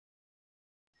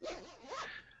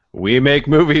We Make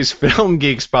Movies Film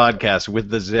Geeks podcast with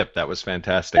the zip. That was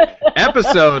fantastic.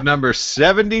 Episode number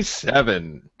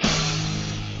 77.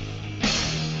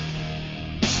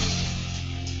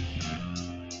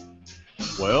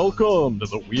 Welcome to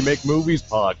the We Make Movies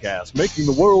podcast, making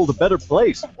the world a better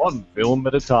place, one film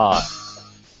at a time.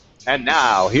 And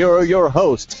now, here are your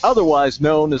hosts, otherwise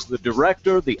known as the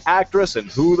director, the actress,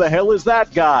 and who the hell is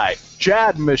that guy?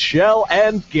 Chad, Michelle,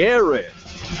 and Garrett.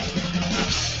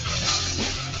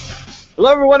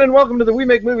 Hello, everyone, and welcome to the We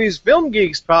Make Movies Film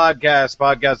Geeks podcast.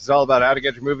 Podcast is all about how to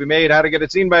get your movie made, how to get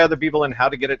it seen by other people, and how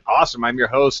to get it awesome. I'm your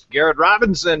host, Garrett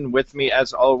Robinson. With me,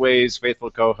 as always, faithful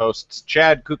co-hosts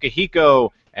Chad Kukahiko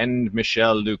and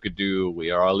Michelle Lucadou. We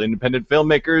are all independent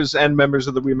filmmakers and members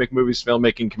of the We Make Movies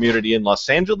filmmaking community in Los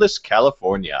Angeles,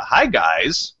 California. Hi,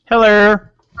 guys. Hello.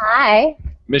 Hi.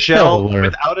 Michelle, Hello.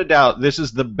 without a doubt, this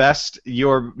is the best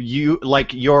your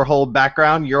whole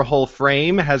background, your whole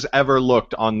frame has ever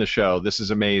looked on the show. This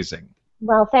is amazing.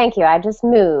 Well, thank you. I just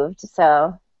moved,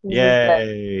 so this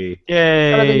Yay.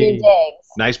 is one of the new digs.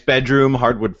 Nice bedroom,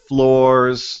 hardwood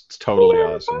floors. It's totally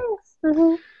awesome. Thanks.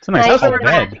 Mm-hmm. It's a nice Nice full and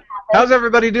bed. How's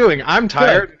everybody doing? I'm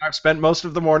tired, and I've spent most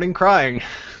of the morning crying.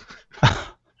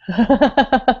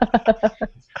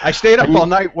 I stayed up all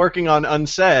night working on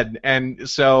Unsaid, and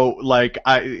so, like,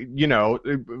 Oh,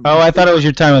 I thought it was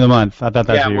your time of the month. I thought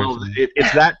that's yeah, what you well, were saying.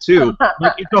 it's that too.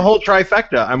 Like, it's a whole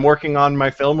trifecta. I'm working on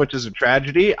my film, which is a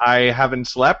tragedy. I haven't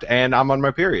slept, and I'm on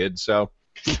my period. So,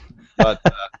 but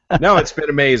no, it's been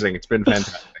amazing. It's been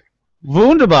fantastic.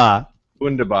 Wunderbar.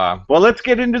 Wunderbar. Well, let's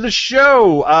get into the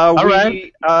show.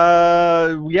 Right.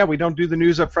 We don't do the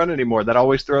news up front anymore. That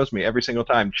always throws me every single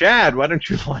time. Chad, why don't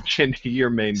you launch into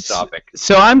your main topic?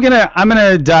 So I'm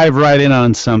gonna dive right in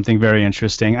on something very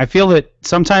interesting. I feel that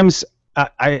sometimes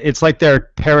it's like there are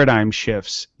paradigm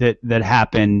shifts that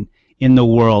happen in the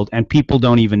world, and people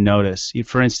don't even notice.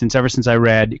 For instance, ever since I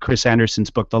read Chris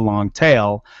Anderson's book, The Long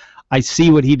Tail, I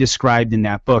see what he described in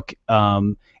that book.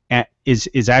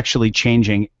 Is actually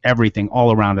changing everything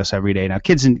all around us every day. Now,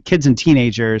 kids and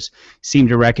teenagers seem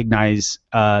to recognize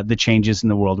the changes in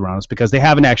the world around us because they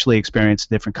haven't actually experienced a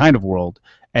different kind of world.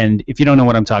 And if you don't know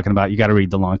what I'm talking about, you got to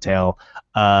read The Long Tail.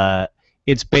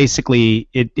 It's basically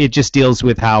it just deals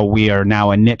with how we are now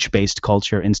a niche-based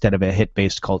culture instead of a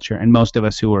hit-based culture. And most of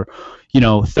us who are,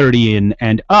 30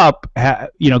 and up,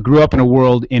 grew up in a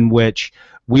world in which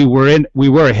we were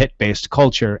a hit-based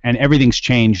culture, and everything's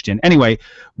changed. And anyway,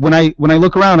 when I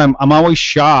look around, I'm always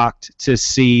shocked to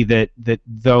see that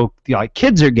though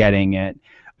kids are getting it,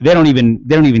 they don't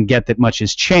even get that much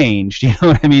has changed. You know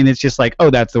what I mean? It's just like, oh,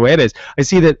 that's the way it is. I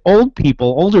see that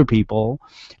older people,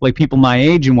 like people my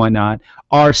age and whatnot,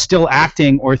 are still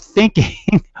acting or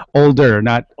thinking older,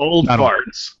 not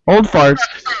Farts. old farts.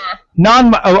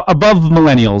 Above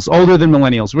millennials, older than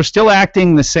millennials. We're still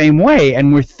acting the same way,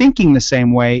 and we're thinking the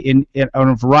same way in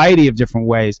a variety of different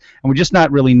ways, and we're just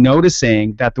not really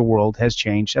noticing that the world has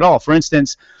changed at all. For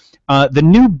instance, the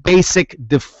new basic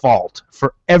default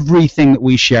for everything that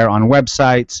we share on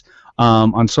websites,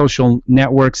 on social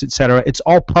networks, etc., it's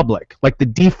all public. Like, the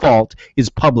default is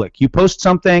public. You post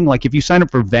something, like if you sign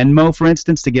up for Venmo, for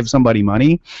instance, to give somebody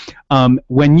money,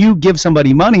 when you give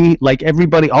somebody money, like,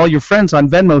 everybody, all your friends on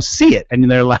Venmo see it, and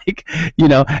they're like,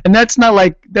 and that's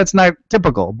not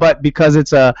typical, but because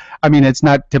it's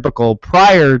not typical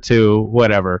prior to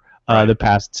whatever, the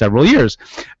past several years.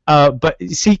 But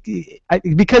see,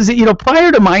 because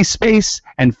prior to MySpace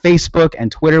and Facebook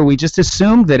and Twitter, we just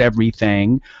assumed that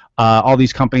everything, all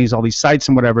these companies, all these sites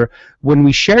and whatever, when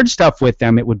we shared stuff with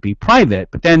them, it would be private.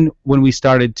 But then when we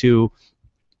started to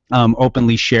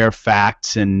openly share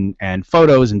facts and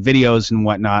photos and videos and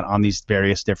whatnot on these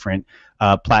various different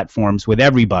platforms with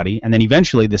everybody, and then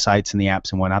eventually the sites and the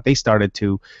apps and whatnot, they started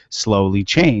to slowly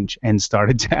change and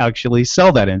started to actually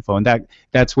sell that info, and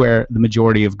that's where the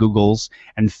majority of Google's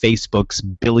and Facebook's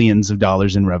billions of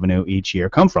dollars in revenue each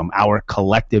year come from, our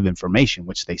collective information,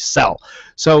 which they sell.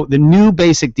 So the new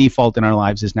basic default in our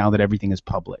lives is now that everything is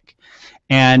public,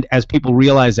 and as people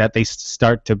realize that, they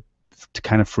start to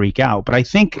kind of freak out. But I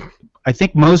think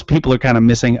most people are kind of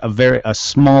missing a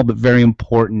small but very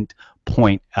important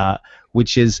point,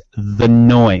 which is the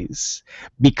noise.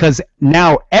 Because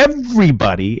now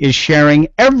everybody is sharing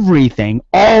everything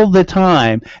all the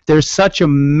time. There's such a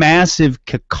massive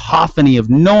cacophony of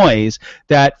noise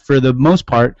that for the most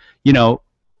part,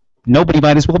 nobody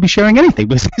might as well be sharing anything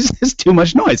because there's just too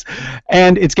much noise,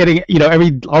 and it's getting,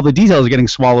 all the details are getting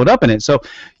swallowed up in it. So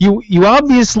you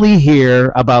obviously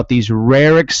hear about these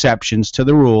rare exceptions to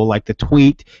the rule, like the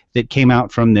tweet that came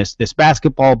out from this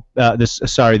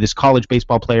college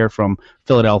baseball player from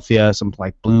Philadelphia, some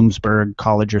like Bloomsburg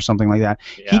College or something like that.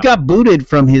 Yeah. He got booted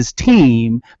from his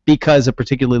team because a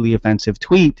particularly offensive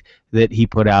tweet that he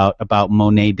put out about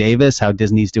Monet Davis, how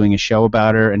Disney's doing a show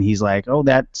about her, and he's like, "Oh,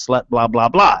 that slut, blah blah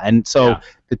blah," and so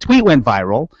the tweet went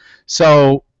viral.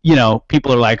 So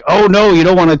people are like, "Oh no, you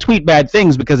don't want to tweet bad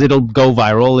things because it'll go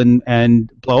viral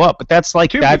and blow up." But that's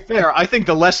like that. To be fair, I think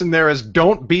the lesson there is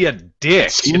don't be a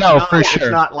dick. For sure. It's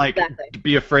not like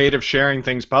be afraid of sharing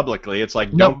things publicly. It's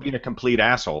like don't be a complete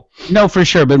asshole. No, for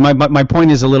sure. But my point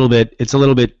is I'll make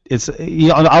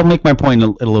my point in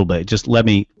a little bit. Just let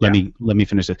me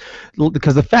finish this.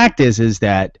 Because the fact is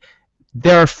that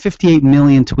there are 58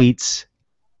 million tweets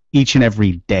each and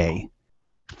every day.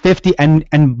 50 and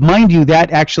mind you, that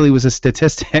actually was a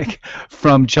statistic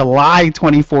from July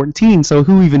 2014. So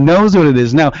who even knows what it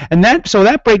is now? And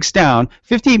that breaks down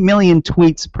 58 million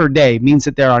tweets per day means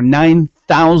that there are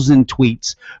 9,000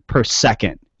 tweets per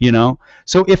second.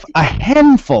 So if a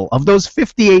handful of those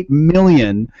 58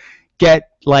 million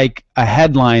get like a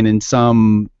headline in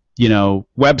some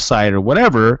website or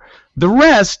whatever, the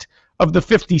rest of the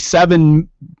 57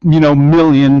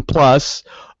 million plus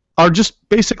are just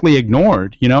basically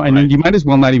ignored, and you might as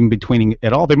well not even be tweeting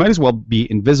at all. They might as well be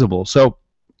invisible. So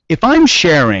if I'm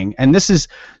sharing, and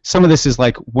some of this is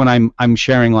like when I'm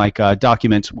sharing like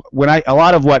documents, when a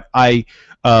lot of what I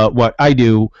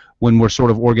do when we're sort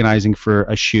of organizing for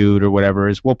a shoot or whatever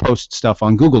is we'll post stuff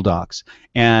on Google Docs,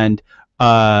 and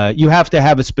you have to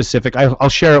have a specific. I'll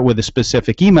share it with a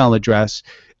specific email address,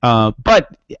 but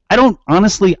I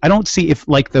don't see if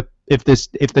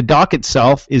the doc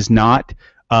itself is not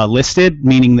listed,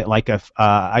 meaning that like if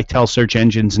I tell search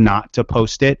engines not to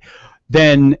post it,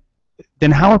 then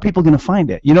how are people going to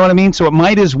find it? You know what I mean? So it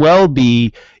might as well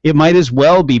be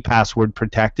password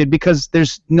protected, because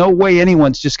there's no way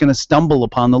anyone's just going to stumble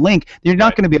upon the link. You're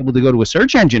not going to be able to go to a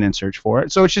search engine and search for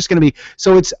it. So it's just going to be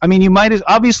you might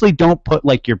obviously don't put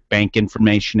like your bank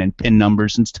information and PIN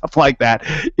numbers and stuff like that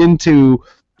into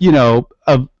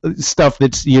of stuff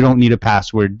that's you don't need a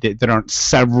password that aren't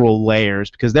several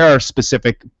layers, because there are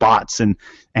specific bots and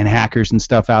hackers and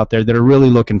stuff out there that are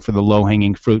really looking for the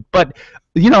low-hanging fruit. But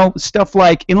stuff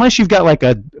like, unless you've got like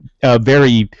a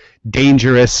very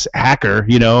dangerous hacker,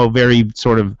 a very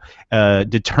sort of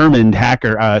determined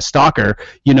hacker, stalker,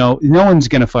 no one's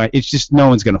gonna find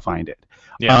it.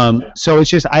 Yeah. So it's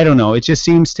just, I don't know. It just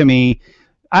seems to me.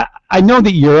 I know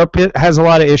that Europe has a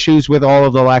lot of issues with all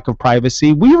of the lack of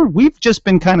privacy. We've just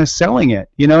been kind of selling it.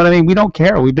 You know what I mean? We don't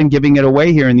care. We've been giving it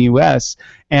away here in the U.S.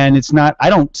 and it's not. I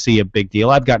don't see a big deal.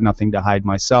 I've got nothing to hide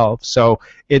myself. So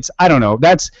I don't know.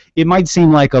 It might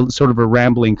seem like a sort of a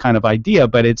rambling kind of idea,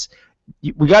 but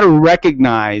we got to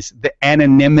recognize the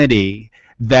anonymity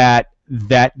that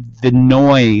the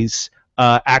noise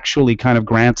actually kind of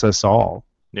grants us all.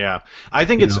 Yeah, I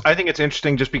think it's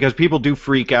interesting just because people do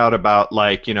freak out about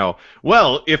like,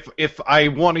 well, if I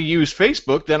want to use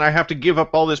Facebook, then I have to give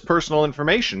up all this personal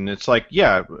information. It's like,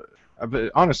 yeah,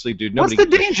 but honestly, dude, what's the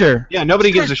danger? Yeah,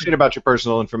 nobody gives a shit about your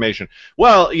personal information.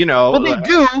 Well, Well, they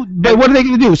do, but what are they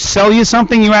going to do? Sell you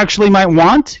something you actually might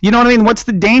want? You know what I mean? What's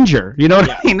the danger? You know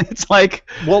what I mean? It's like.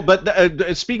 Well, but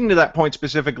speaking to that point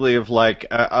specifically of like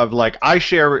I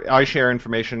share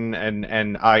information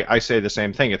and I say the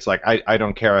same thing. It's like I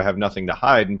don't care. I have nothing to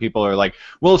hide, and people are like,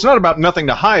 well, it's not about nothing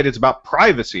to hide. It's about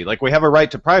privacy. Like we have a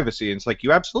right to privacy, and it's like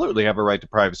you absolutely have a right to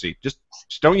privacy. Just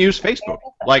don't use Facebook.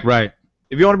 Like right.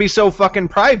 If you want to be so fucking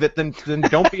private, then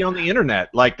don't be on the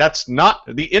internet. Like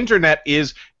the internet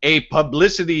is a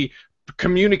publicity,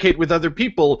 communicate with other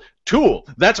people tool.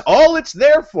 That's all it's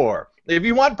there for. If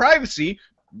you want privacy,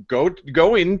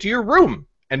 go into your room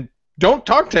and don't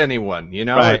talk to anyone.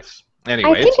 Right. Anyway,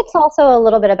 I think it's also a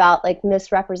little bit about like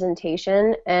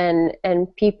misrepresentation and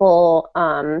people.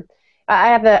 I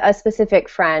have a specific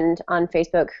friend on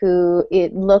Facebook who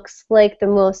it looks like the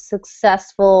most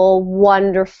successful,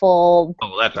 wonderful,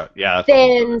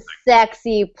 thin,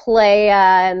 sexy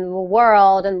playa in the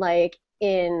world, and like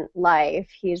in life,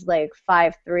 he's like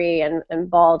 5'3" and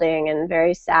balding and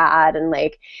very sad, and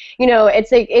like,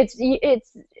 it's like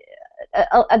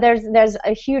there's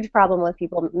a huge problem with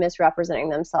people misrepresenting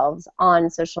themselves on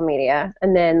social media,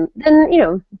 and then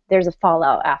there's a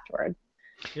fallout afterward.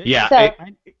 Yeah. So,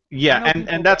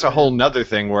 and that's a whole nother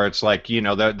thing where it's like,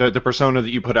 the persona that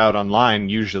you put out online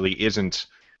usually isn't,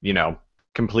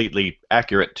 completely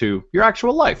accurate to your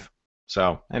actual life.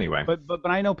 So anyway, but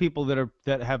I know people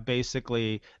that have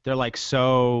basically, they're like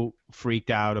so freaked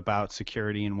out about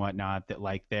security and whatnot that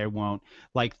like they won't,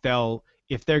 like they'll,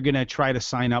 if they're gonna try to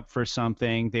sign up for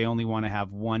something, they only want to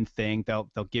have one thing. They'll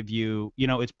give you,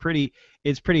 it's pretty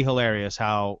hilarious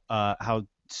how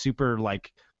super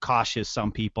like cautious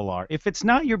some people are. If it's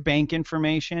not your bank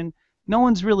information, no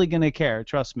one's really gonna care.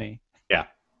 Trust me. yeah,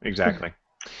 exactly.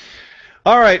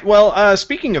 All right, well,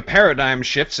 speaking of paradigm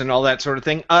shifts and all that sort of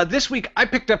thing, this week I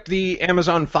picked up the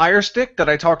Amazon Fire Stick that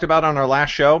I talked about on our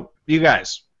last show. You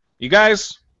guys.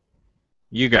 This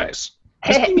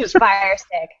thing is Fire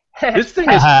Stick. This thing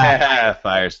is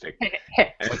Fire Stick.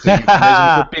 It's a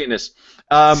euphemism for penis.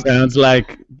 Sounds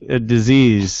like a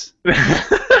disease.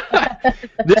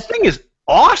 This thing is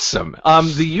awesome.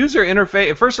 The user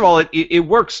interface, first of all, it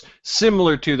works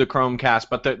similar to the Chromecast,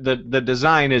 but the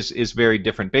design is very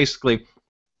different. Basically,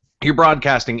 you're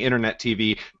broadcasting internet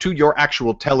TV to your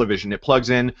actual television. It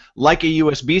plugs in like a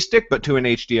USB stick, but to an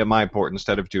HDMI port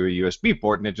instead of to a USB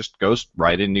port, and it just goes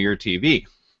right into your TV.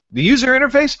 The user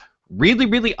interface, really,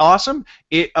 really awesome.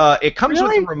 It comes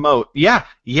with a remote. Yeah.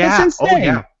 That's insane. Oh,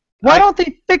 yeah. Why don't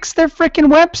they fix their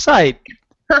freaking website?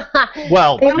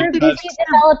 Well, they were busy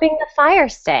developing the Fire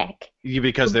Stick.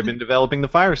 Because they've been developing the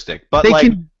Fire Stick. But they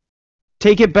can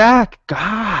take it back.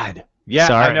 God. Yeah,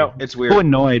 sorry. I know. It's weird. So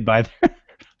annoyed by that.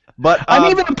 But I'm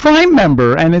even a Prime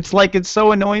member, and it's like it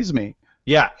so annoys me.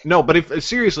 Yeah, no, but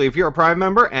if you're a Prime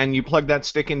member and you plug that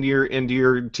stick into your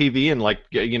TV and like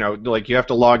you have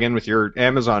to log in with your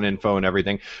Amazon info and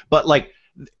everything, but like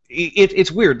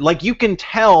it's weird. Like you can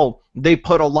tell they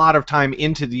put a lot of time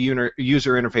into the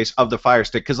user interface of the Fire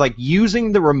Stick because like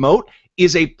using the remote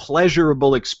is a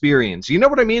pleasurable experience. You know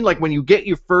what I mean? Like when you get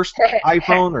your first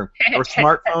iPhone or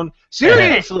smartphone.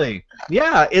 Seriously,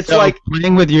 yeah, it's so like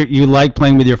playing with you like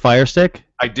playing with your Fire Stick.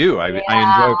 I do. I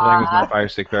enjoy playing with my Fire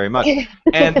Stick very much.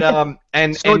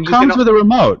 And so it comes with a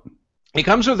remote. It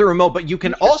comes with a remote, but you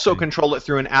can also control it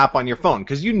through an app on your phone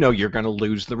because you know you're going to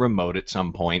lose the remote at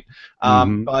some point.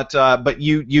 But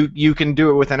you can do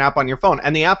it with an app on your phone,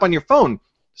 and the app on your phone,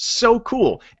 so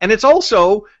cool. And it's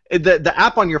also the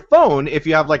app on your phone. If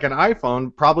you have like an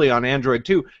iPhone, probably on Android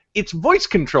too, it's voice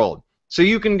controlled. So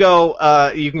you can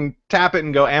go, you can tap it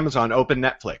and go Amazon, open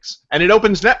Netflix, and it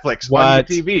opens Netflix on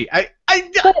your TV.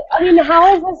 But, I mean,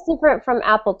 how is this different from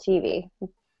Apple TV?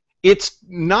 It's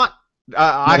not.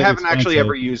 I haven't actually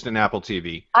ever used an Apple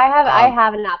TV. I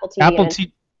have an Apple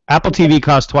TV. Apple TV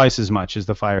costs twice as much as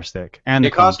the Fire Stick, and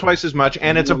it costs twice as much,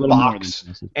 and it's a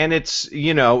box, and it's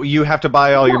you have to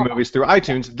buy all your movies through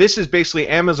iTunes. This is basically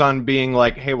Amazon being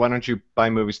like, hey, why don't you buy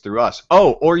movies through us?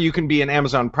 Oh, or you can be an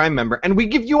Amazon Prime member, and we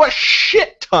give you a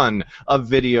shit ton of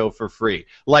video for free.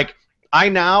 Like I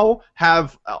now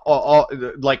have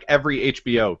like every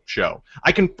HBO show.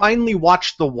 I can finally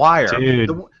watch The Wire. Dude.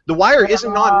 The Wire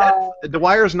isn't on Netflix. The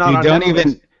Wire is not on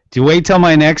Netflix. Wait till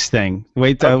my next thing.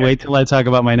 Wait till I talk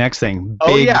about my next thing.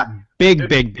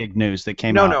 Big news that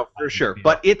came out. No, for sure.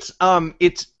 But it's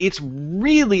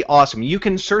really awesome. You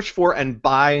can search for and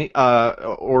buy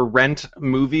or rent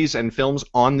movies and films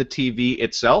on the TV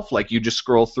itself. Like you just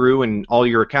scroll through and all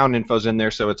your account info's in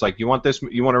there. So it's like you want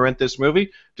to rent this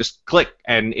movie? Just click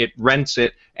and it rents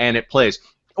it and it plays.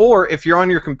 Or if you're on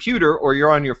your computer or you're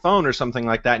on your phone or something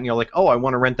like that and you're like, oh, I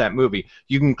want to rent that movie,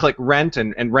 you can click rent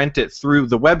and rent it through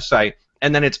the website,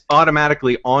 and then it's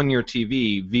automatically on your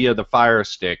TV via the Fire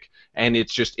Stick, and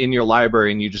it's just in your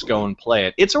library and you just go and play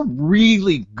it. It's a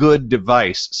really good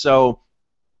device. So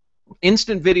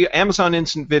Amazon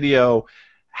Instant Video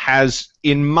has,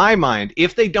 in my mind,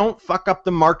 if they don't fuck up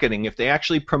the marketing, if they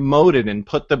actually promote it and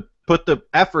put the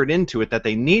effort into it that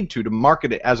they need to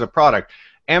market it as a product,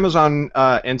 Amazon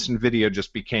Instant Video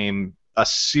just became a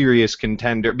serious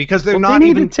contender because they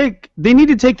need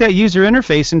to take that user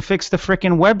interface and fix the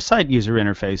frickin' website user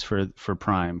interface for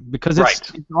Prime because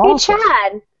it's awesome. Hey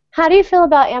Chad, how do you feel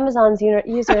about Amazon's user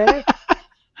interface?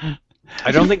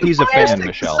 I don't think he's a fan,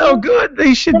 Michelle. So good.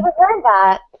 They should. Never heard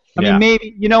that. I mean,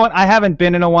 maybe, you know what? I haven't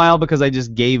been in a while because I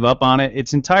just gave up on it.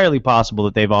 It's entirely possible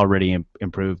that they've already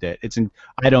improved it.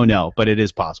 I don't know, but it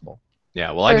is possible.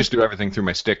 Yeah, well, I just do everything through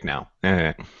my stick now.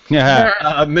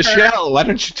 Michelle, why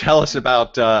don't you tell us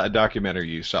about a documentary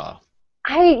you saw?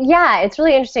 It's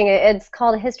really interesting. It's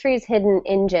called History's Hidden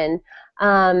Engine,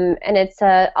 and it's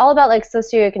all about like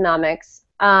socioeconomics.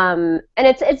 And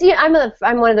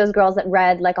I'm one of those girls that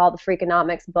read like all the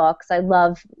Freakonomics books. I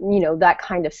love that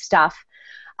kind of stuff.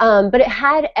 But it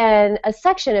had a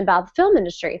section about the film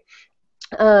industry,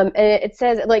 and it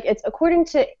says like it's according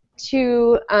to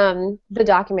the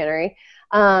documentary,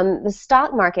 the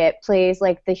stock market plays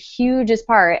like the hugest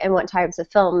part in what types of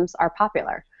films are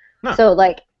popular. Huh. So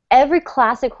like every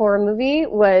classic horror movie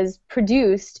was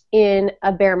produced in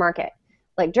a bear market,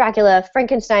 like Dracula,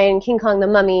 Frankenstein, King Kong, the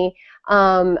Mummy,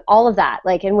 all of that.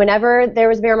 Like, and whenever there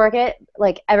was a bear market,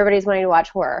 like everybody's wanting to watch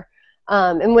horror.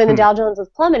 And when the Dow Jones was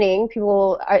plummeting,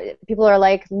 people are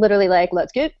like literally like,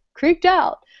 let's get creeped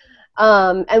out.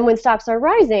 And when stocks are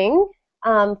rising,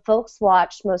 folks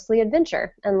watch mostly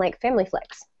adventure and like family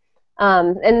flicks.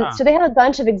 So they have a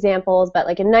bunch of examples, but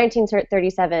like in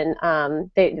 1937,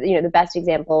 the best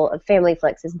example of family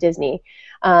flicks is Disney.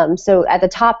 So at the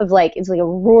top of like, it's like a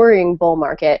roaring bull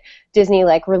market. Disney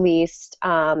like released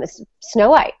Snow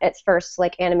White, its first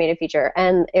like animated feature,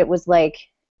 and it was like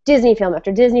Disney film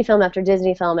after Disney film after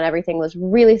Disney film, and everything was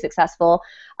really successful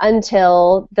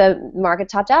until the market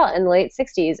topped out in the late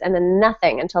 60s, and then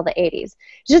nothing until the 80s.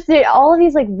 Just all of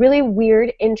these like really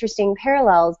weird, interesting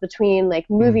parallels between like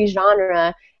movie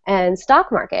genre and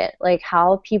stock market, like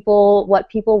what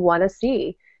people want to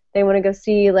see. They want to go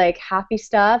see like happy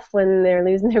stuff when they're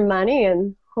losing their money,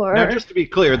 and horror. Now, just to be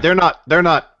clear, they're not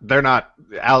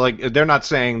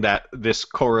saying that this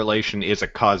correlation is a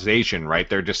causation, right?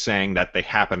 They're just saying that they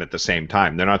happen at the same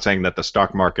time. They're not saying that the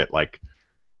stock market like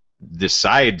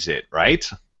decides it, right?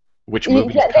 Which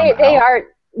movies come out.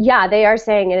 They are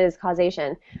saying it is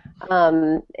causation.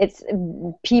 It's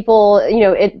people,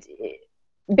 basically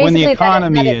when the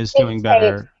economy is doing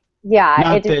better. Yeah,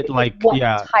 not that like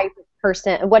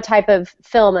what type of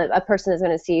film a person is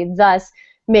going to see, thus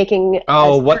making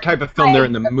what type of film they're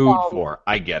in the mood for.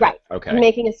 I get it. Okay.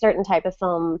 Making a certain type of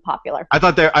film popular. I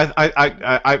thought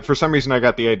I for some reason I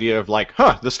got the idea of like,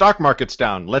 the stock market's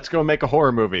down. Let's go make a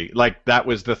horror movie. Like that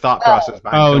was the thought process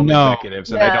behind film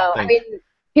executives, and I don't think. I mean,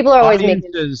 people are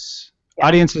always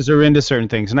audiences are into certain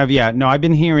things, and I've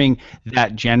been hearing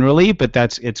that generally, but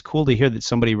it's cool to hear that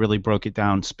somebody really broke it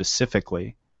down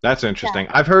specifically. That's interesting.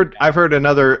 Yeah. I've heard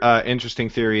another interesting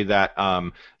theory that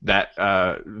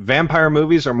vampire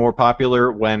movies are more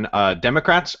popular when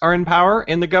Democrats are in power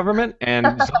in the government,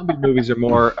 and zombie movies are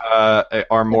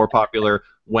more popular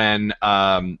when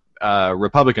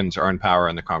Republicans are in power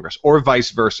in the Congress, or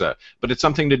vice versa. But it's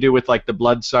something to do with like the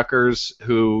bloodsuckers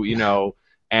who,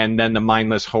 and then the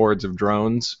mindless hordes of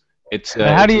drones. It's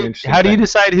how do you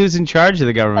decide who's in charge of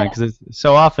the government? Because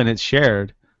so often it's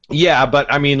shared. Yeah, but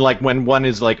I mean, like when one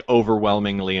is like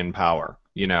overwhelmingly in power,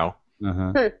 I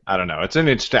don't know. It's an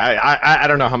interesting. I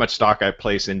don't know how much stock I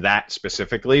place in that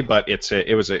specifically, but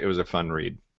it was a fun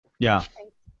read. Yeah.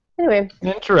 Anyway.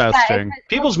 Interesting.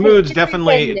 People's moods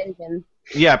definitely.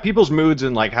 Yeah, people's moods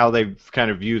and like how they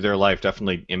kind of view their life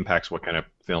definitely impacts what kind of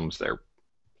films they're.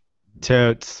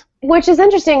 Totes. Which is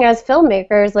interesting as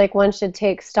filmmakers. Like one should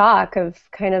take stock of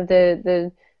kind of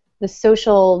the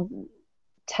social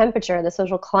temperature, the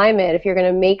social climate, if you're going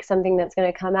to make something that's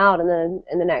going to come out in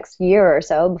the next year or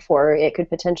so before it could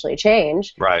potentially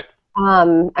change. Right.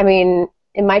 I mean,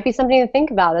 it might be something to think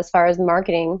about as far as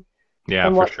marketing. Yeah,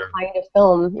 and for what sure. kind of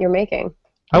film you're making.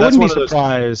 I wouldn't be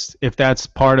surprised if that's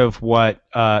part of what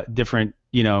different,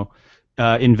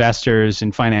 investors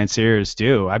and financiers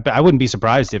do. I wouldn't be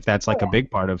surprised if that's like a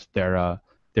big part of their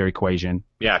equation.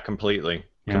 Yeah, completely.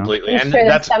 I'm sure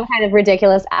that's some kind of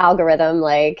ridiculous algorithm,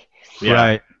 like. Yeah.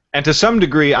 Right. And to some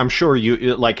degree, I'm sure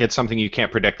it's something you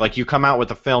can't predict. Like you come out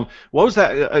with a film. What was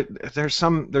that? There's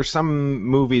some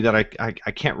movie that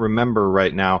I can't remember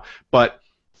right now, but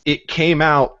it came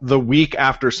out the week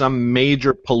after some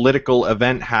major political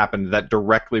event happened that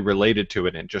directly related to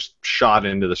it, and just shot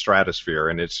into the stratosphere.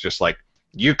 And it's just like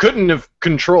you couldn't have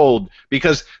controlled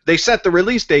because they set the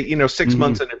release date, 6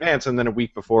 months in advance, and then a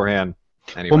week beforehand.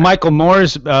 Anyway. Well, Michael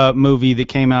Moore's movie that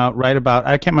came out right about,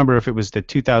 I can't remember if it was the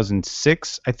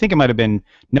 2006, I think it might have been,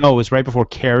 no, it was right before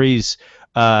Carrie's,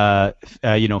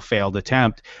 failed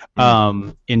attempt.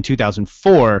 In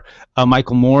 2004,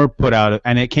 Michael Moore put out,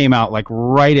 and it came out like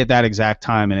right at that exact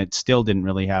time, and it still didn't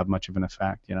really have much of an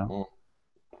effect, Yeah,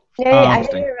 I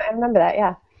remember that,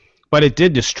 yeah. But it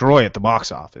did destroy at the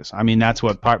box office. I mean, that's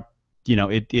what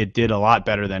it did a lot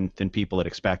better than people had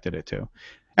expected it to.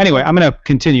 Anyway, I'm going to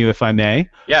continue if I may.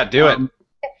 Yeah, do it.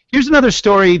 Here's another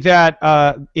story that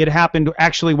it happened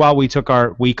actually while we took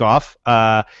our week off.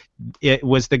 It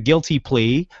was the guilty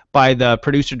plea by the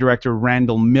producer-director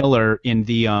Randall Miller in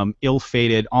the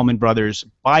ill-fated Allman Brothers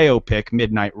biopic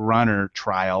Midnight Runner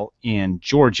trial in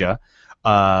Georgia.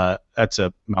 That's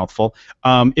a mouthful.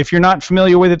 If you're not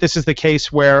familiar with it, this is the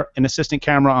case where an assistant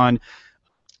camera on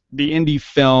the indie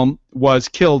film was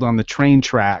killed on the train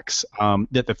tracks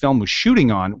that the film was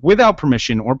shooting on without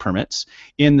permission or permits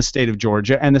in the state of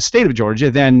Georgia. And the state of Georgia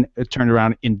then turned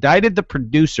around, indicted the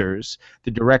producers,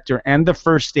 the director, and the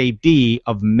first AD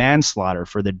of manslaughter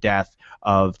for the death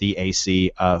of the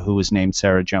AC, who was named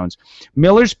Sarah Jones.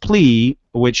 Miller's plea,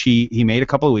 which he made a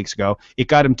couple of weeks ago, it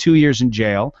got him 2 years in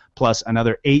jail, plus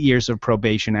another 8 years of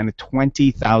probation and a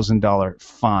 $20,000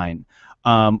 fine,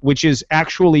 which is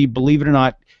actually, believe it or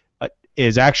not,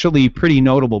 is actually pretty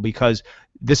notable because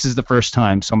this is the first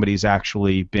time somebody's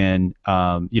actually been,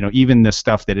 even the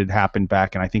stuff that had happened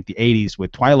back in, I think, the 80s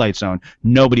with Twilight Zone,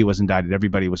 nobody was indicted.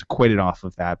 Everybody was acquitted off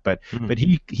of that. But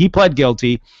he pled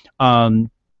guilty.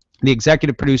 The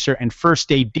executive producer and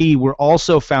first AD were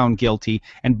also found guilty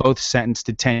and both sentenced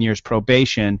to 10 years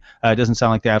probation. It doesn't sound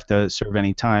like they have to serve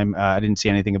any time. I didn't see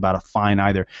anything about a fine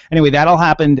either. Anyway, that all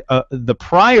happened the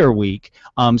prior week.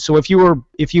 So if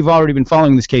you've already been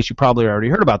following this case, you probably already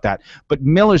heard about that. But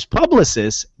Miller's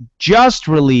publicist just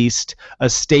released a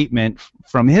statement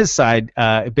from his side,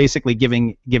 basically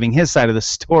giving his side of the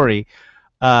story.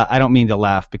 I don't mean to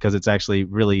laugh because it's actually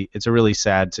it's a really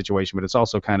sad situation, but it's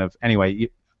also kind of, anyway,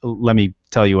 let me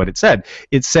tell you what it said.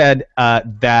 It said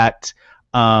that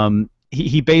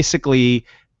he basically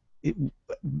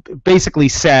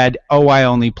said, "Oh, I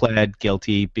only pled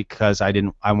guilty because I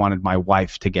wanted my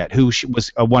wife to get, who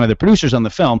was one of the producers on the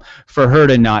film, for her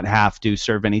to not have to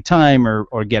serve any time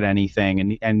or get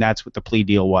anything," and that's what the plea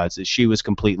deal was. Is she was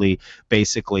completely,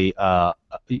 basically,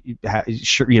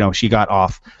 she got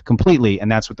off completely,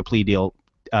 and that's what the plea deal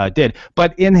did.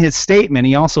 But in his statement,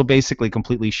 he also basically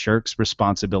completely shirks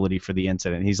responsibility for the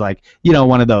incident. He's like,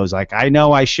 one of those, like, I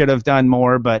know I should have done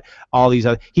more, but all these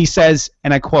other, he says,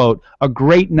 and I quote, "A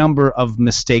great number of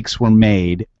mistakes were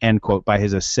made," end quote, by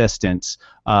his assistants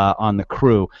on the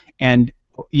crew. And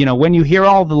when you hear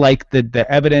all the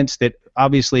evidence that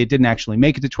obviously it didn't actually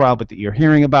make it to trial, but that you're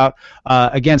hearing about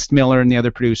against Miller and the other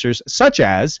producers, such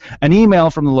as an email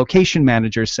from the location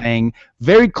manager saying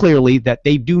very clearly that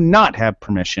they do not have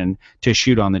permission to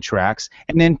shoot on the tracks,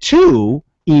 and then 2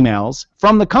 emails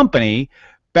from the company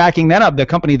backing that up, the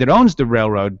company that owns the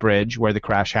railroad bridge where the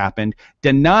crash happened,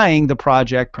 denying the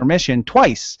project permission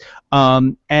twice.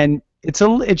 And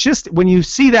it's just, when you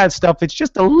see that stuff, it's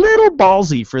just a little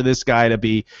ballsy for this guy to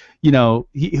be,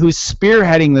 who's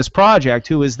spearheading this project,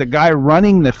 who is the guy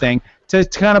running the thing, to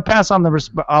kind of pass on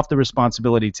off the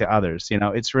responsibility to others.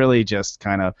 It's really just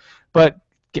kind of, but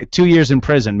 2 years in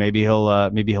prison, maybe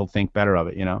he'll think better of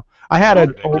it. I had a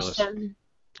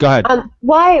go ahead.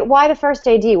 Why the first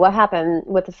AD? What happened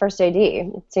with the first AD?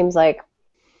 It seems like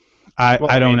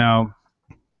I don't know.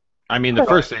 I mean, the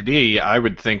first AD, I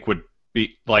would think, would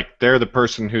be like, they're the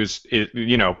person who's,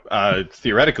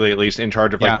 theoretically at least, in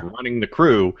charge of running the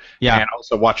crew and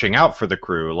also watching out for the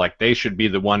crew. Like, they should be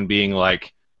the one being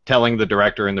like telling the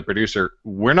director and the producer,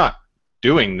 we're not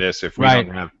doing this if we don't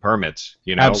have permits.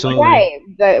 Absolutely. Right.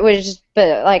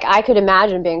 But I could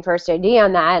imagine being first AD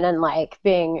on that and like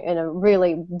being in a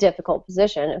really difficult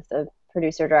position if the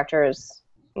producer director is.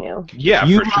 Yeah,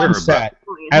 you for sure. Set.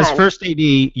 As first AD,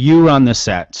 you run the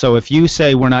set. So if you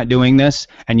say we're not doing this,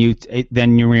 and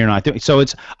then you're not doing. So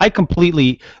I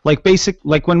completely like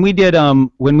when we did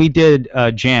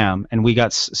Jam and we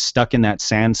got stuck in that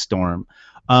sandstorm.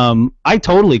 I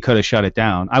totally could have shut it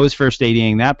down. I was first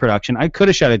ADing that production. I could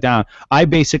have shut it down. I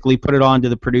basically put it on to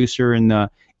the producer and the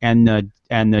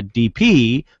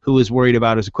DP, who was worried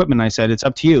about his equipment. I said, it's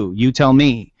up to you. You tell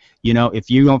me. If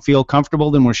you don't feel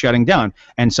comfortable, then we're shutting down.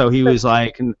 And so he was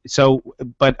like,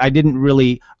 but I didn't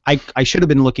really, I should have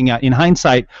been looking at, in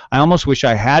hindsight, I almost wish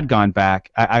I had gone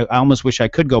back. I almost wish I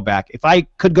could go back. If I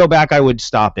could go back, I would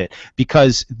stop it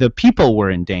because the people were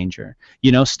in danger.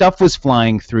 Stuff was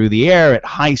flying through the air at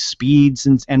high speeds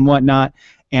and whatnot.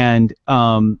 And,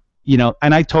 and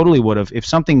I totally would have, if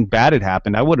something bad had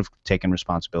happened, I would have taken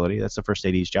responsibility. That's the first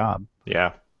AD's job.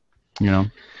 Yeah. Yeah.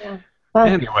 Well,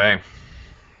 anyway.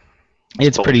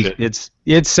 It's pretty.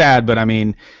 It's sad, but I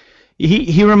mean,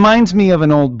 he reminds me of an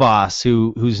old boss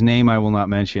whose name I will not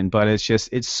mention. But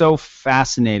it's so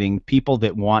fascinating. People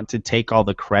that want to take all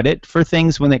the credit for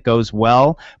things when it goes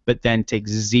well, but then take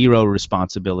zero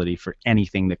responsibility for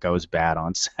anything that goes bad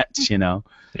on sets. Yeah.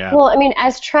 Well, I mean,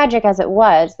 as tragic as it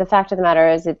was, the fact of the matter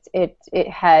is it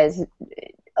has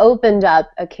opened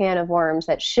up a can of worms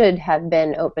that should have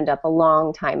been opened up a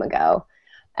long time ago.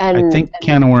 And I think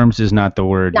can of worms is not the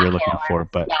word you're looking for,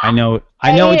 but yeah. I know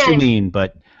what you mean,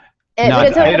 but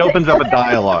it opens up a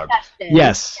dialogue.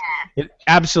 Yes,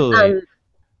 absolutely.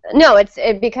 No, it's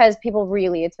because people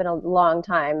really, it's been a long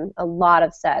time, a lot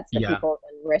of sets that people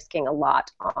have been risking a lot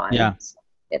on. Yeah,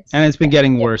 and it's been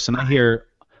getting worse. And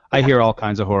I hear all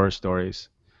kinds of horror stories,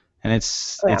 and it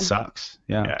sucks.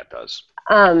 Yeah. Yeah, it does.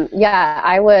 Yeah,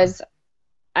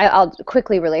 I'll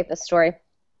quickly relate this story.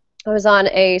 I was on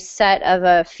a set of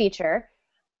a feature,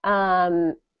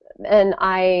 and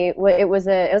it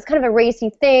was kind of a racy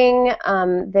thing.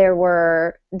 There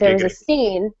was a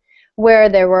scene where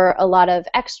there were a lot of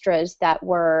extras that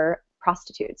were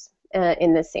prostitutes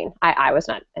in this scene. I was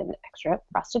not an extra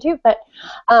prostitute, but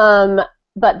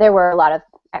there were a lot of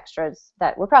extras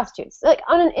that were prostitutes, like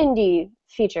on an indie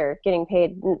feature, getting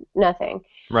paid nothing.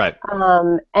 Right.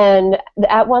 And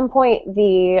at one point,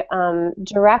 the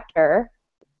director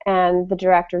and the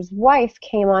director's wife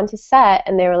came onto set,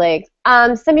 and they were like,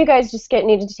 "Some of you guys just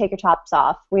needed to take your tops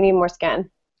off. We need more skin."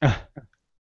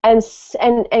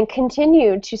 and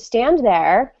continued to stand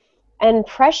there and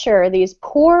pressure these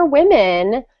poor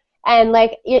women and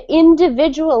like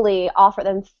individually offer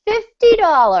them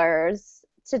 $50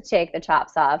 to take the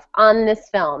tops off on this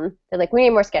film. They're like, "We need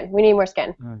more skin. We need more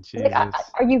skin." Oh, Jesus. Like,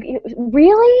 are you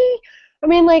really? I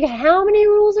mean, like, how many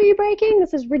rules are you breaking?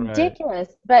 This is ridiculous.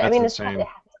 Right. But That's I mean, it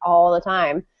happens all the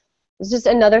time. It's just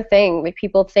another thing. Like,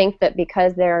 people think that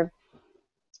because they're,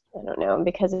 I don't know,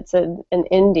 because it's an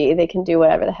indie, they can do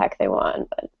whatever the heck they want.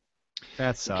 But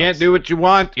that sucks. You can't do what you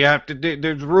want. You have to do.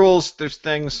 There's rules. There's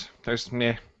things. There's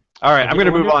meh. All right, I'm going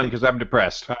to move on because I'm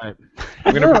depressed. All right.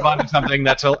 I'm going to move on to something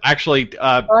that's actually.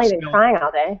 Well, I've been crying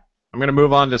all day. I'm going to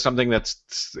move on to something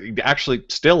that's actually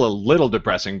still a little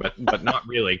depressing, but not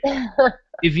really.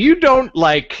 If you don't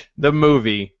like the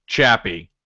movie Chappie,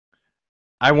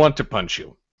 I want to punch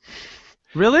you.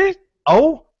 Really?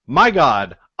 Oh my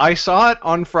God! I saw it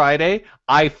on Friday.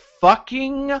 I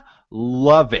fucking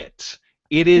love it.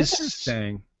 It is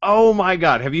interesting. Oh my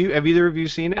God! Have either of you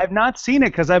seen it? I've not seen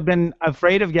it because I've been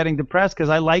afraid of getting depressed because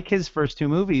I like his first two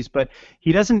movies, but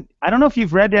he doesn't. I don't know if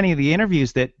you've read any of the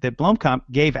interviews that Blomkamp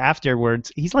gave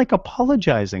afterwards. He's like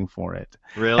apologizing for it.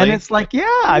 Really? And it's like, yeah,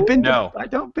 I've been. No. I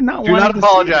don't. Been not. Do not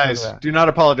apologize. Do not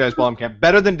apologize, Blomkamp.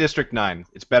 Better than District 9.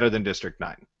 It's better than District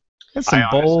 9. That's some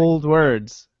bold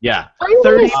words. Yeah.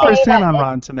 30% on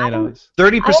Rotten Tomatoes.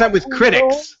 30% with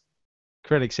critics.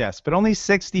 Critics, yes, but only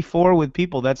 64 with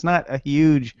people. That's not a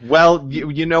huge. Well,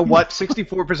 you know what?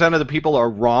 64% of the people are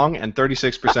wrong, and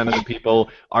 36% of the people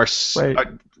are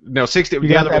no 60.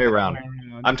 The other way around.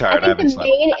 I'm tired. I think the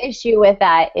main issue with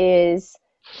that is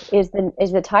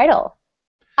the title.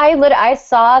 I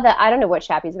saw that. I don't know what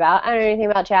Chappie's about. I don't know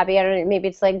anything about Chappie. I don't know. Maybe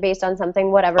it's like based on something,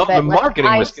 whatever. Oh, but the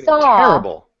marketing was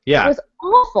terrible. Yeah, it was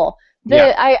awful.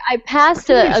 I passed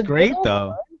a great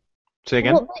though. Say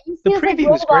again? Well, the preview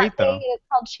was great, though. It's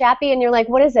called Chappie, and you're like,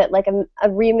 what is it? Like a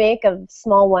remake of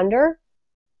Small Wonder?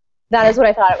 That is what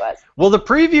I thought it was. Well, the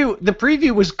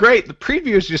preview was great. The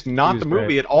preview is just not the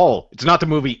movie at all. It's not the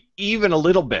movie even a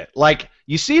little bit. Like,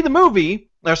 you see the movie,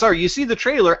 you see the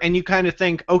trailer, and you kind of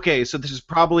think, okay, so this is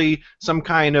probably some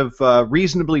kind of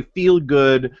reasonably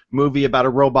feel-good movie about a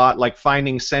robot, like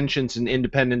finding sentience and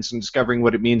independence and discovering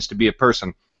what it means to be a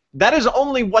person. That is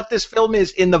only what this film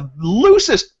is in the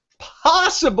loosest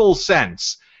possible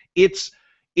sense. It's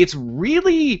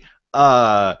really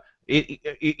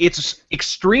it's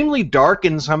extremely dark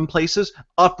in some places,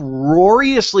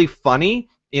 uproariously funny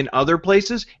in other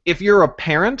places. If you're a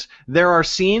parent, there are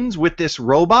scenes with this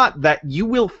robot that you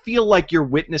will feel like you're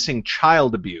witnessing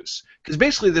child abuse, because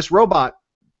basically this robot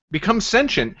becomes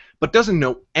sentient but doesn't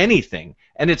know anything,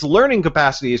 and its learning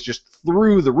capacity is just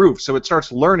through the roof, so it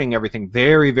starts learning everything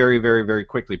very, very, very, very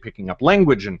quickly, picking up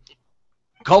language and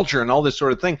culture and all this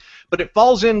sort of thing. But it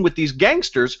falls in with these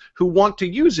gangsters who want to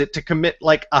use it to commit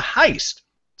like a heist.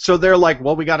 So they're like,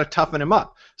 well, we got to toughen him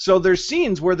up. So there's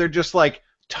scenes where they're just like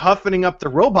toughening up the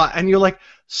robot, and you're like,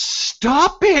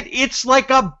 stop it! It's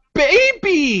like a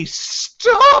baby!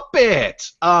 Stop it!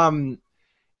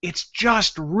 It's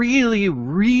just really,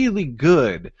 really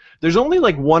good. There's only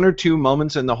like one or two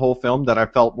moments in the whole film that I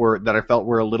felt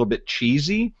were a little bit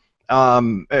cheesy.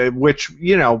 Which,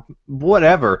 you know,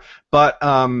 whatever, but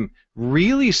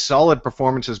really solid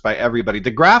performances by everybody.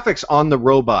 The graphics on the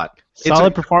robot.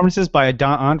 Solid performances by Die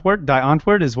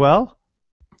Antwoord as well?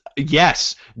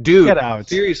 Yes, dude. Get out.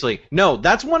 Seriously. No,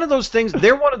 that's one of those things.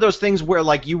 They're one of those things where,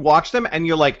 like, you watch them and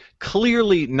you're like,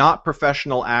 clearly not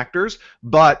professional actors,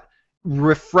 but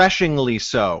refreshingly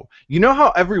so. You know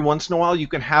how every once in a while you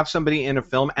can have somebody in a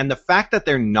film, and the fact that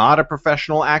they're not a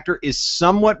professional actor is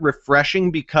somewhat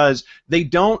refreshing, because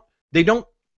it's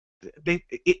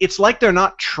like they're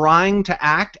not trying to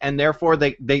act, and therefore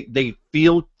they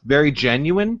feel very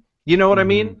genuine. You know what I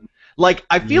mean? Like,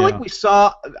 I feel like we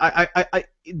saw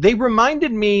they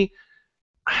reminded me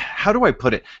how do I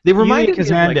put it? They reminded me of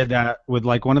Kazan like, did that with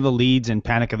like one of the leads in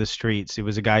Panic of the Streets. It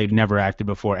was a guy who'd never acted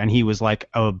before, and he was like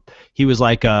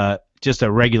just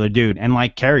a regular dude, and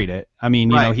like carried it. I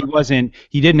mean, you know, Right.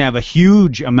 he didn't have a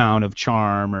huge amount of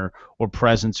charm or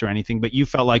presence or anything, but you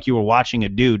felt like you were watching a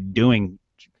dude doing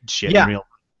shit in Yeah. real,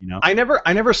 you know. I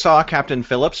never saw Captain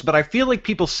Phillips, but I feel like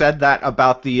people said that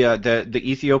about the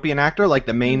Ethiopian actor, like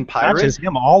the main Not pirate. just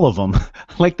him, all of them.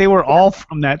 Like they were all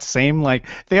from that same, like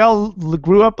they all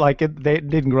grew up like it, they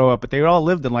didn't grow up, but they all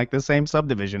lived in like the same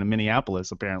subdivision in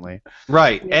Minneapolis, apparently.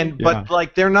 Right. Yeah. And Yeah. but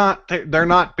like they're not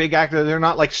big actors, they're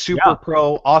not like super Yeah.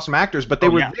 pro awesome actors, but they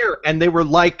Oh were yeah. there and they were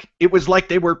like it was like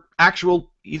they were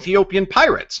actual Ethiopian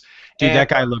pirates. Dude, And that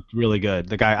guy looked really good.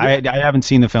 The guy, I haven't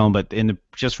seen the film, but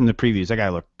just from the previews, that guy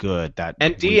looked good. That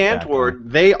and lead D. bad guy.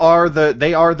 Antwoord, they are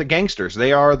the gangsters.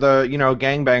 They are the, you know,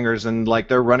 gangbangers, and like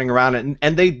they're running around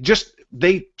and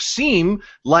they seem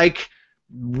like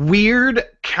weird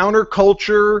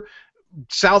counterculture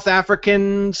South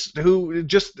Africans who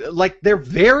just like they're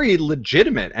very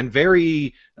legitimate and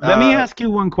very Let me ask you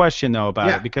one question though about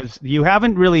yeah. it, because you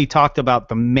haven't really talked about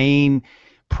the main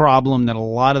problem that a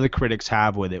lot of the critics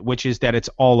have with it, which is that it's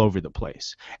all over the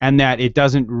place, and that it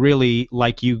doesn't really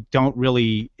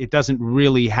it doesn't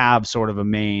really have sort of a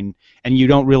main, and you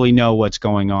don't really know what's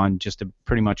going on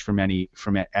pretty much from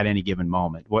at any given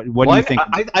moment. What do you think?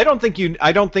 I don't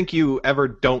think you ever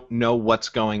don't know what's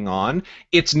going on.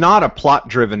 It's not a plot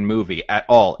driven movie at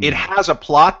all. It has a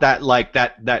plot that like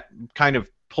that kind of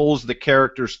pulls the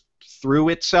characters through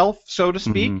itself, so to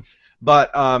speak.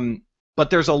 Mm-hmm. But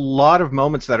there's a lot of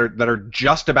moments that are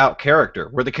just about character,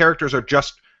 where the characters are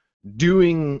just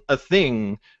doing a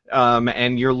thing,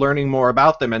 and you're learning more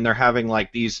about them, and they're having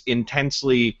like these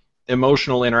intensely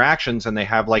emotional interactions, and they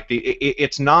have like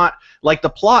it's not like the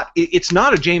plot. It's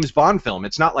not a James Bond film.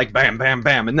 It's not like bam, bam,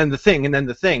 bam, and then the thing, and then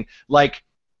the thing. Like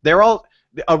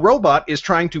a robot is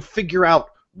trying to figure out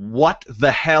what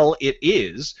the hell it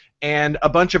is, and a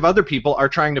bunch of other people are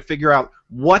trying to figure out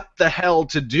what the hell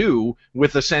to do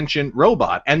with a sentient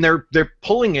robot, and they're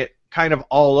pulling it kind of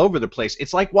all over the place.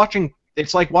 It's like watching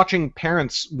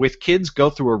parents with kids go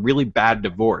through a really bad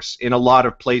divorce in a lot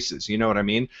of places. You know what I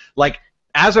mean? Like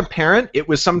as a parent, it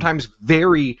was sometimes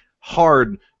very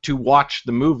hard to watch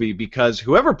the movie because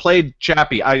whoever played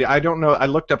Chappie, I don't know. I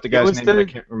looked up the guy's name, but I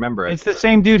can't remember it. It's the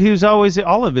same dude who's always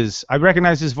all of his. I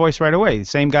recognize his voice right away. The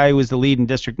same guy who was the lead in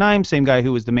District 9, same guy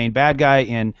who was the main bad guy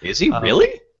in. Is he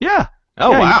really? Yeah.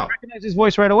 Oh yeah, wow! I recognize his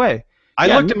voice right away. I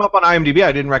looked him up on IMDb.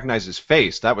 I didn't recognize his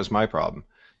face. That was my problem.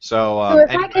 So if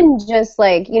I can just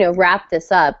like wrap this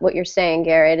up, what you're saying,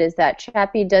 Garrett, is that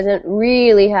Chappie doesn't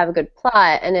really have a good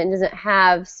plot, and it doesn't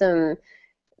have some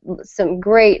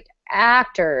great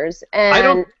actors.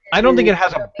 And I don't think it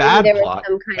has a bad plot.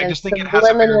 Some kind I of just think it has a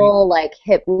subliminal like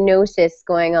hypnosis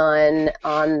going on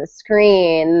the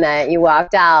screen that you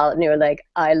walked out and you were like,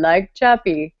 I like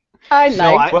Chappie. I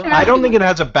don't think it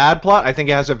has a bad plot. I think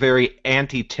it has a very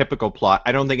anti-typical plot.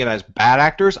 I don't think it has bad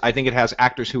actors. I think it has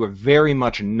actors who are very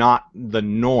much not the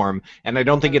norm, and I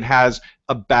don't think it has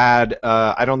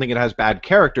I don't think it has bad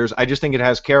characters. I just think it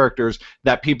has characters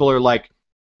that people are like,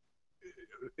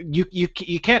 you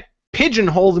can't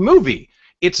pigeonhole the movie.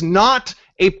 It's not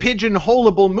a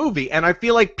pigeonholable movie, and I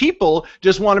feel like people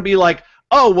just want to be like,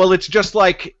 oh, well, it's just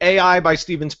like AI by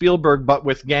Steven Spielberg, but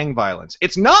with gang violence.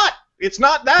 It's not. It's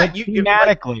not that.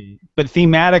 But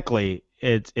thematically,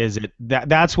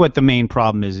 that's what the main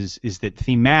problem is that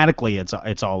thematically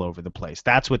it's all over the place.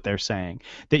 That's what they're saying.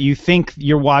 That you think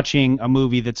you're watching a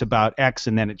movie that's about X,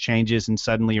 and then it changes, and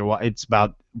suddenly it's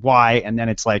about Y, and then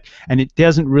it's like, and it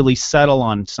doesn't really settle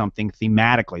on something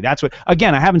thematically. That's what,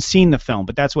 again, I haven't seen the film,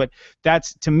 but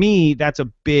to me, that's a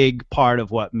big part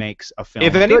of what makes a film.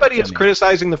 If anybody is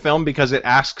criticizing the film because it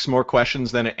asks more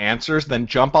questions than it answers, then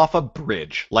jump off a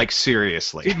bridge. Like,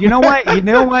 seriously. Dude, you know why I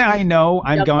know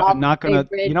I'm not gonna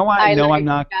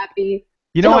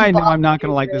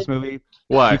like this movie?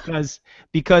 Why?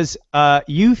 Because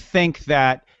you think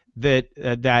that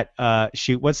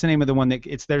shoot, what's the name of the one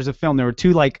there's a film, there were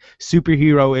two like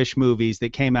superhero-ish movies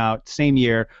that came out same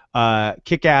year,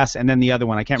 Kick-Ass, and then the other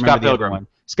one, I can't remember the other one.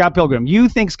 Scott Pilgrim. You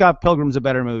think Scott Pilgrim's a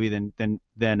better movie than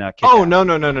Kick-Ass? Oh, no.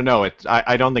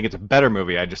 I don't think it's a better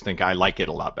movie. I just think I like it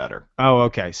a lot better. Oh,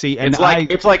 okay. See, and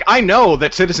it's like I know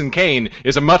that Citizen Kane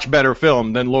is a much better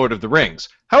film than Lord of the Rings.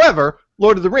 However,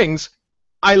 Lord of the Rings,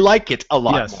 I like it a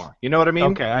lot more. You know what I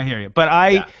mean? Okay, I hear you. But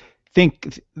I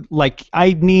think like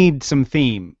I need some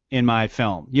theme in my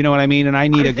film. You know what I mean? And I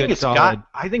need a good solid.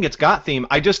 I think it's got theme.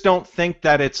 I just don't think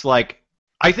that it's like.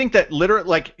 I think that literally,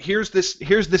 like, here's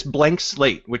this blank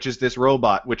slate, which is this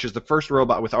robot, which is the first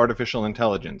robot with artificial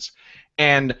intelligence,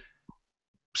 and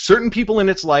certain people in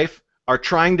its life are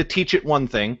trying to teach it one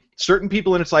thing, certain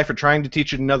people in its life are trying to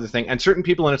teach it another thing, and certain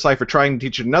people in its life are trying to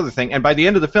teach it another thing, and by the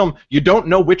end of the film, you don't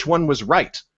know which one was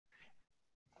right.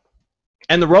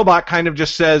 And the robot kind of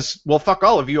just says, well, fuck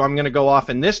all of you, I'm going to go off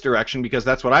in this direction because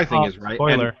that's what I think is right.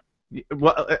 Spoiler. And,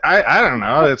 well, I don't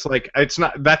know. It's like, it's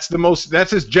not, that's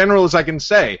as general as I can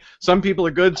say. Some people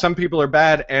are good, some people are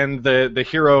bad, and the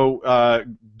hero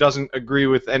doesn't agree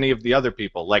with any of the other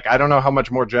people. Like, I don't know how much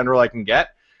more general I can get.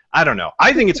 I don't know.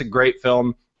 I think it's a great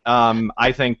film.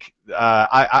 I think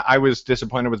I was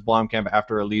disappointed with Blomkamp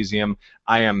after Elysium.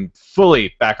 I am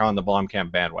fully back on the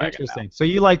Blomkamp bandwagon. Interesting. Now. So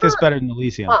you like this better than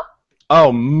Elysium? Huh.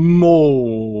 Oh,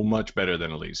 much better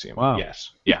than Elysium. Wow.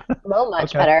 Yes. Yeah.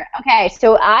 Much better. Okay,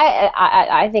 so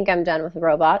I think I'm done with the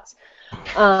robots.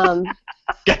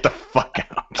 Get the fuck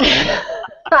out.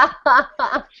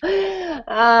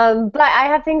 But I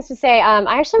have things to say.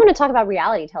 I actually want to talk about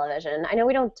reality television. I know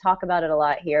we don't talk about it a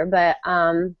lot here, but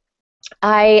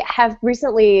I have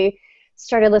recently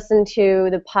started listening to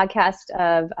the podcast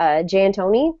of Jay and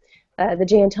Tony, the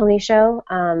Jay and Tony Show.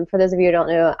 For those of you who don't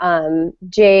know,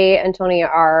 Jay and Tony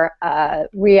are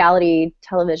reality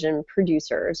television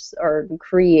producers or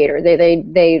creators.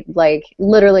 They like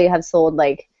literally have sold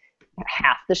like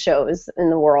half the shows in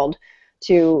the world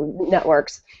to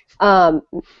networks.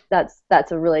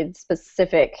 That's a really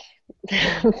specific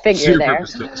figure there.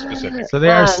 Specific. So they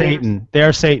are Satan. They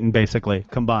are Satan, basically,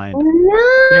 combined.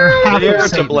 No, They're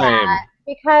to blame.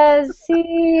 Because,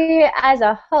 see, as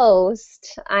a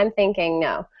host, I'm thinking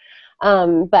no.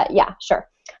 But yeah, sure.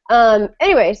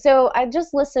 Anyway, so I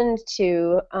just listened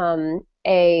to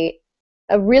a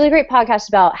really great podcast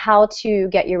about how to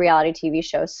get your reality TV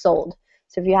show sold.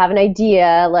 So if you have an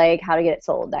idea, like how to get it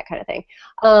sold, that kind of thing.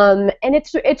 And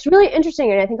it's really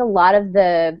interesting, and I think a lot of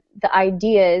the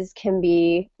ideas can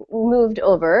be moved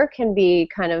over, can be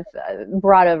kind of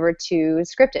brought over to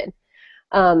scripted.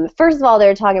 First of all,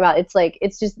 they're talking about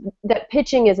it's just that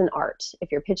pitching is an art. If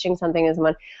you're pitching something to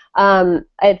someone,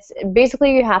 it's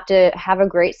basically you have to have a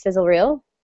great sizzle reel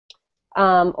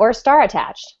or a star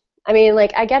attached. I mean,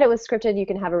 like, I get it with scripted, you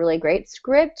can have a really great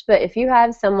script, but if you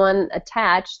have someone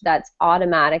attached, that's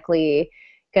automatically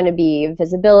going to be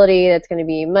visibility, that's going to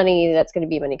be money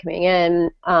coming in,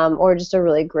 or just a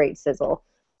really great sizzle.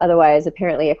 Otherwise,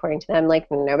 apparently, according to them, like,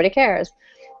 nobody cares.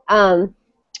 And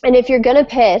if you're going to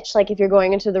pitch, like if you're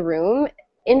going into the room,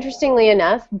 interestingly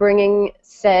enough, bringing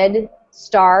said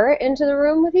star into the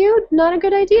room with you, not a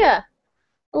good idea.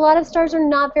 A lot of stars are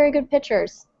not very good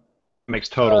pitchers. Makes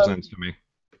total sense to me.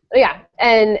 Yeah,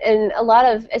 and a lot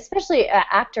of, especially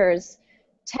actors,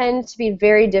 tend to be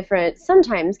very different,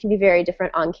 sometimes can be very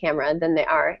different on camera than they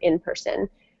are in person.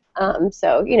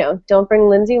 So, you know, don't bring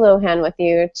Lindsay Lohan with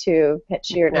you to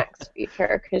pitch your next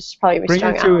speaker, because she'll probably be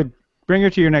strung out. Bring her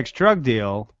to your next drug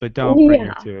deal, but don't bring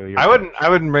her to your... I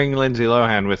wouldn't bring Lindsay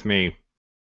Lohan with me.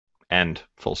 End.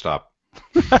 Full stop.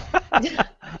 The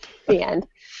end.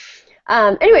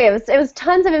 Anyway, it was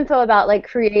tons of info about like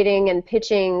creating and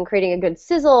pitching, creating a good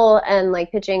sizzle, and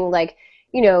like pitching, like,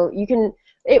 you know, you can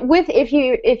if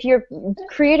you're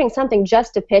creating something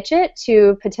just to pitch it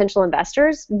to potential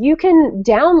investors, you can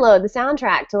download the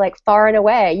soundtrack to like Far and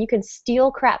Away. You can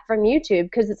steal crap from YouTube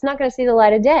because it's not going to see the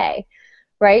light of day.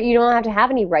 Right? You don't have to have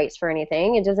any rights for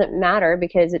anything. It doesn't matter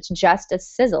because it's just a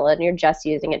sizzle and you're just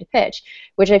using it to pitch,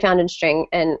 which I found interesting,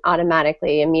 and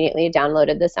automatically, immediately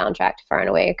downloaded the soundtrack to Far and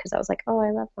Away because I was like, oh, I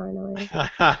love Far and Away.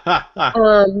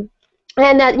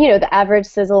 And that, you know, the average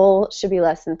sizzle should be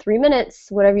less than 3 minutes.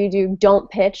 Whatever you do, don't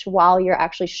pitch while you're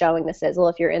actually showing the sizzle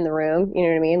if you're in the room. You know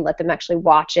what I mean? Let them actually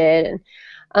watch it.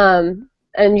 And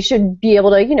you should be able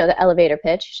to, you know, the elevator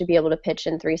pitch, you should be able to pitch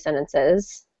in 3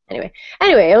 sentences.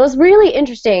 Anyway, it was really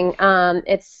interesting.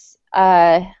 It's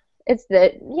an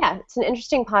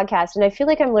interesting podcast, and I feel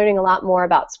like I'm learning a lot more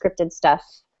about scripted stuff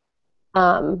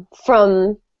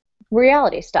from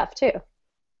reality stuff too.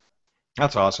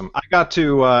 That's awesome. I got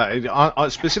to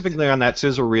specifically on that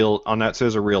sizzle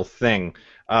reel thing,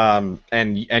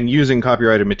 and using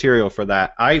copyrighted material for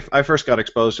that. I first got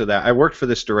exposed to that. I worked for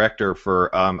this director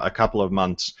for a couple of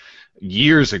months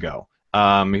years ago.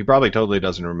 He probably totally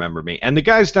doesn't remember me. And the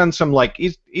guy's done some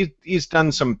he's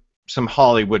done some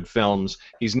Hollywood films.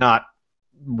 He's not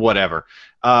whatever.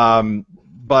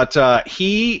 But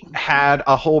he had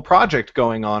a whole project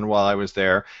going on while I was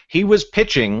there. He was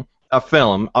pitching a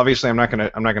film. Obviously, I'm not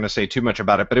gonna say too much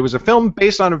about it, but it was a film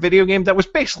based on a video game that was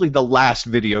basically the last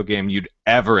video game you'd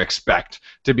ever expect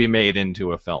to be made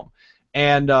into a film.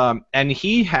 And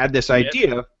he had this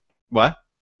idea. What?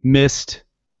 Myst.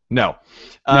 No.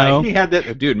 No. He had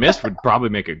that. Dude, Myst would probably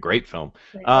make a great film.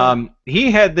 He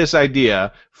had this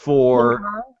idea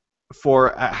for.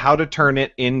 for how to turn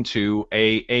it into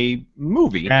a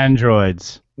movie.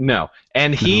 Androids. No,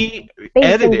 and he Space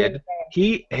edited.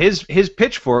 Invaders. His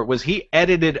pitch for it was he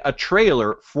edited a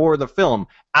trailer for the film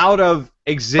out of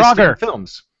existing Frogger.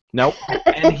 films. Nope.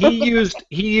 And he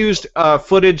used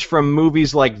footage from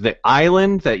movies like The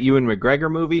Island, that Ewan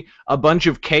McGregor movie, a bunch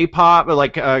of K-pop,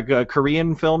 like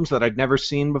Korean films that I'd never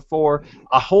seen before,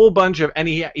 a whole bunch of, and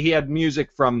he had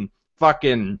music from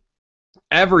fucking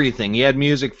everything. He had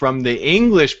music from The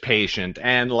English Patient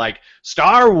and like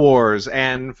Star Wars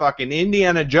and fucking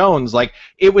Indiana Jones. Like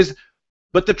it was,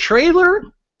 but the trailer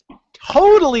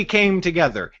totally came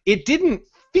together. It didn't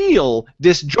feel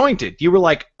disjointed. You were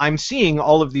like, I'm seeing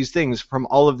all of these things from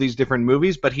all of these different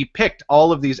movies, but he picked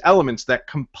all of these elements that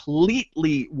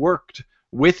completely worked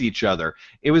with each other.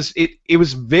 It was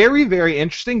very, very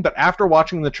interesting, but after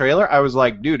watching the trailer, I was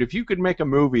like, dude, if you could make a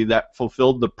movie that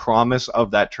fulfilled the promise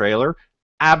of that trailer,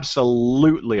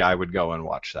 absolutely I would go and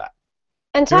watch that.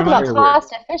 And talk about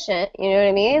cost efficient, you know what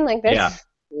I mean? Like there's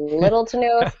little to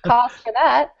no cost for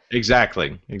that.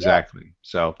 Exactly. Yeah.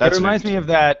 So that reminds me of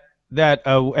that.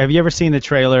 Have you ever seen the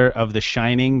trailer of The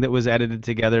Shining that was edited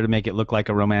together to make it look like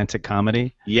a romantic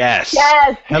comedy? Yes.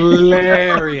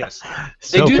 Hilarious.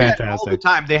 They So do fantastic. that all the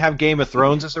time. They have Game of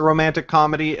Thrones as a romantic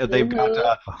comedy. They've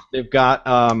got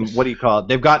what do you call it?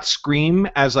 They've got Scream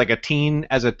as like a teen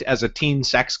as a teen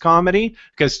sex comedy,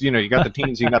 because you got the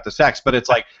teens, you got the sex, but it's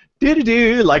like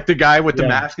do like the guy with the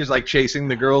mask is like chasing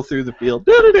the girl through the field,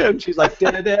 and she's like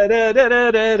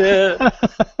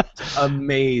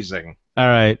amazing. All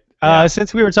right. Yeah.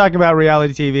 Since we were talking about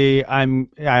reality TV, I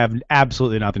have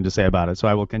absolutely nothing to say about it, so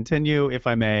I will continue, if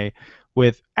I may,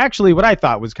 with actually what I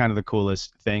thought was kind of the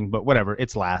coolest thing, but whatever,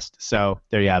 it's last, so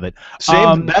there you have it.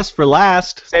 Save the best for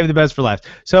last. Save the best for last.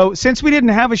 So since we didn't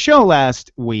have a show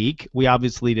last week, we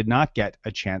obviously did not get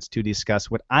a chance to discuss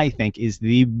what I think is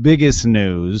the biggest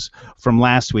news from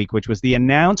last week, which was the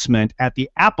announcement at the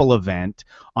Apple event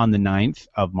on the 9th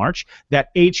of March that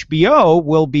HBO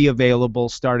will be available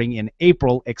starting in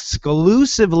April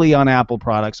exclusively on Apple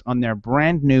products on their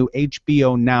brand new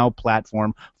HBO Now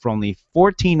platform for only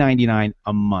 $14.99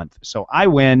 a month. So I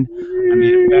win. I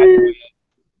made a bet.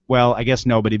 Well, I guess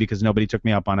nobody, because nobody took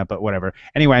me up on it, but whatever.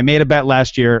 Anyway, I made a bet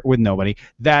last year with nobody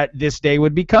that this day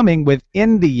would be coming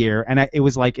within the year, and it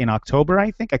was like in October,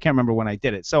 I think. I can't remember when I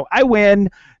did it. So I win.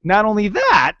 Not only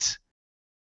that,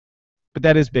 but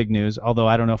that is big news, although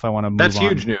I don't know if I want to move That's on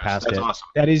huge news. past That's it. awesome.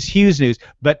 That is huge news.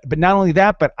 But not only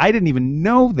that, but I didn't even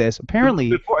know this.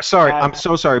 Apparently, I'm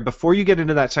so sorry. Before you get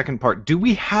into that second part, do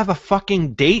we have a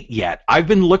fucking date yet? I've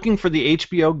been looking for the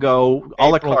HBO Go a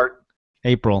la carte.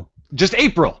 April. Just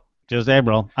April. Just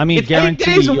April. I mean, It's 8 guarantee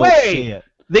days you'll away. see it.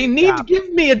 They need to give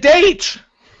me a date.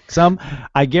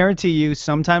 I guarantee you,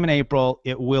 sometime in April,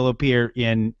 it will appear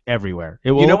in everywhere.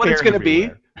 It will. You know what appear it's going to be?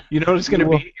 everywhere. You know what it's going to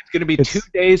be? It's going to be 2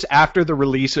 days after the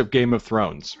release of Game of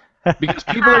Thrones. Because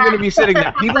people are going to be sitting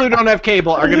there. People who don't have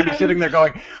cable are going to be sitting there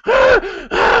going,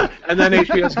 and then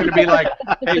HBO's going to be like,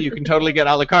 hey, you can totally get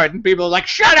a la carte. And people are like,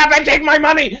 shut up and take my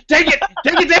money. Take it.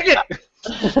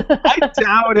 I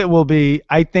doubt it will be.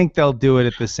 I think they'll do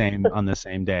it on the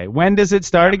same day. When does it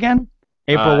start again?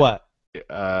 April what?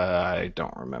 I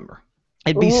don't remember.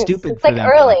 It'd be stupid It's for like them.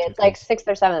 early. It's like 6th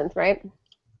or 7th, right?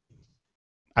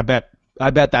 I bet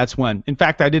that's when. In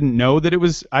fact, I didn't know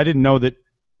that.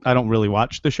 I don't really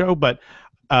watch the show, but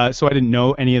so I didn't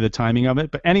know any of the timing of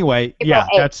it. But anyway, April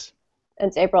 8th.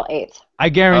 It's April 8th. I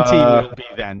guarantee it'll be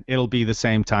then. It'll be the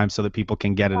same time so that people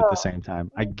can get it at the same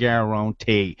time. I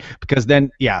guarantee. Because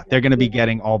then, they're going to be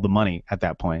getting all the money at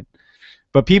that point.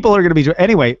 But people are going to be...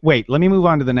 Anyway, wait, let me move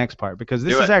on to the next part, because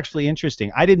this is actually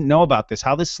interesting. I didn't know about this.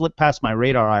 How this slipped past my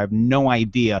radar, I have no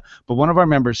idea. But one of our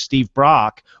members, Steve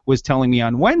Brock, was telling me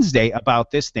on Wednesday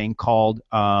about this thing called...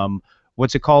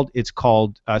 what's it called? It's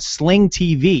called Sling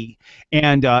TV,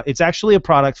 and it's actually a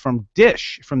product from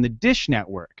Dish, from the Dish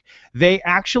Network. They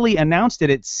actually announced it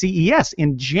at CES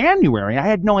in January. I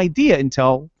had no idea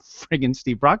until friggin'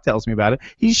 Steve Brock tells me about it.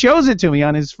 He shows it to me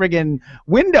on his friggin'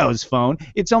 Windows phone.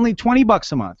 It's only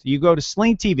 $20 a month. You go to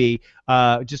Sling TV,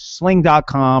 just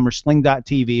sling.com or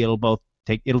sling.tv. It'll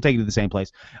take you to the same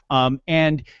place.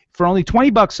 And for only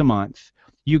 $20 a month,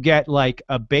 you get like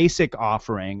a basic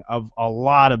offering of a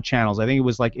lot of channels. I think it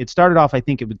was like, it started off, I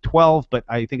think it was 12, but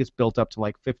I think it's built up to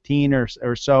like 15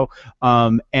 or so.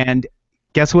 And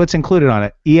guess what's included on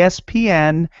it?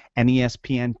 ESPN and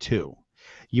ESPN2.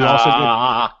 You also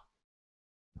get...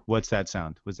 What's that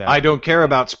sound? Was that? I don't care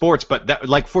about sports, but that,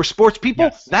 like for sports people,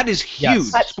 Yes. that is huge.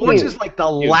 Yes. That's Sports huge. is like the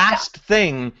last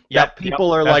thing that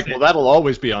people are That's like, well, that'll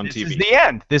always be on This TV. is the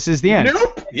end. This is the end.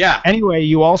 Nope. Yeah. Anyway,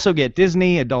 you also get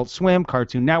Disney, Adult Swim,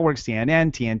 Cartoon Network,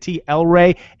 CNN, TNT, El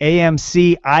Rey,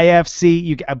 AMC, IFC,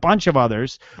 you get a bunch of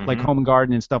others like Home and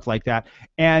Garden and stuff like that.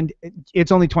 And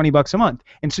it's only $20 a month.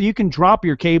 And so you can drop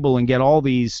your cable and get all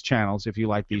these channels if you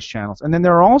like these channels. And then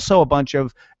there are also a bunch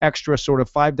of extra sort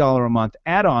of $5 a month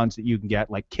add-ons that you can get,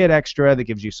 like Kid Extra that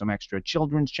gives you some extra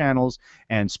children's channels,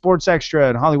 and Sports Extra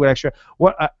and Hollywood Extra.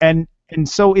 And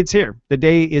so it's here. The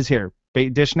day is here.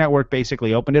 Dish Network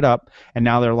basically opened it up, and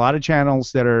now there are a lot of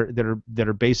channels that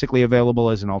are basically available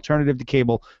as an alternative to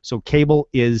cable. So cable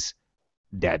is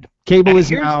dead. Cable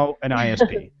is now an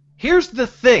ISP. Here's the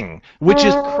thing, which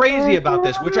is crazy about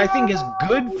this, which I think is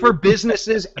good for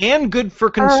businesses and good for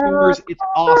consumers. It's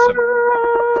awesome.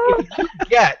 If you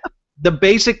get the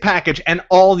basic package and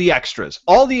all the extras,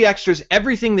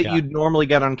 everything that you'd normally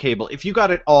get on cable, if you got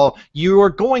it all, you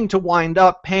are going to wind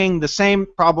up paying the same,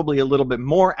 probably a little bit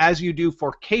more, as you do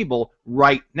for cable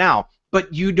right now.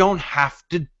 But you don't have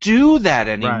to do that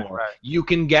anymore. Right. You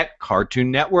can get Cartoon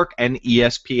Network and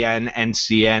ESPN and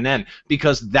CNN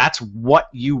because that's what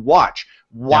you watch.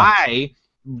 Why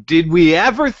did we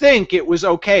ever think it was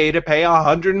okay to pay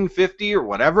 $150 or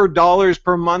whatever dollars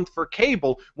per month for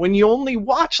cable when you only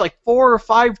watch like 4 or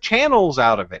 5 channels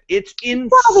out of it? It's insanity.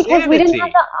 Well, because we didn't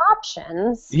have the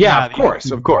options. Yeah, of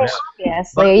course.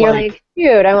 Obviously, you're like,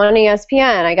 dude, I want an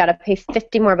ESPN. I got to pay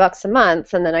 $50 more a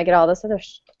month, and then I get all this other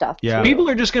stuff. Yeah. People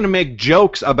are just going to make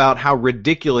jokes about how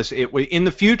ridiculous it was. In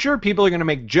the future, people are going to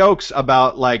make jokes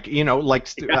about, like, you know, like,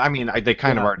 I mean, they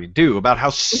kind of already do, about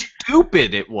how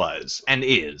stupid it was and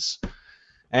is.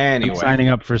 Anyway. I'm signing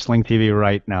up for Sling TV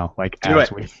right now, like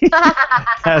as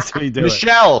we do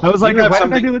Michelle, it. I was like, you have why did I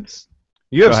something, do it?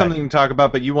 you have something to talk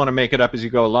about, but you want to make it up as you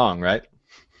go along, right?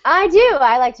 I do.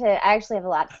 I actually have a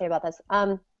lot to say about this.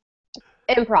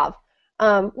 Improv.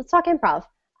 Let's talk improv.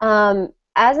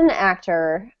 As an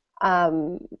actor,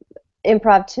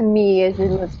 improv to me is the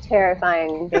most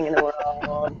terrifying thing in the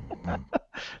world.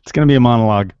 It's gonna be a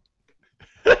monologue.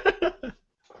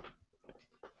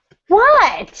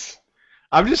 What?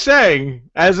 I'm just saying,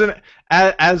 as a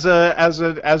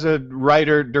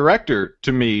writer director,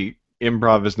 to me,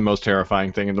 improv is the most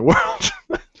terrifying thing in the world.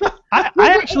 I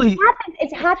actually,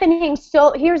 it's happening.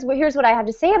 So here's what I have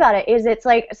to say about it. Is it's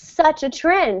like such a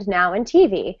trend now in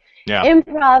TV. Yeah.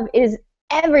 Improv is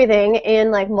everything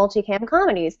in like multicam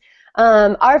comedies.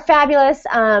 Our fabulous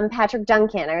Patrick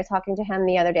Duncan, I was talking to him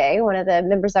the other day, one of the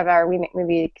members of our We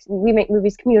Make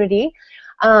Movies community,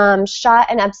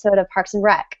 shot an episode of Parks and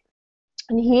Rec,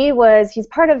 and he's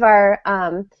part of our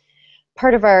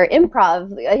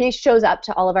improv. He shows up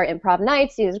to all of our improv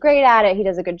nights. He was great at it. He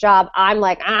does a good job. I'm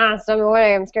like, step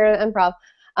away. I'm scared of improv.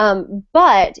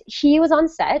 But he was on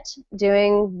set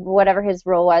doing whatever his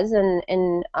role was, and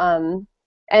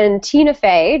Tina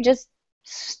Fey just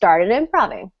started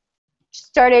improving.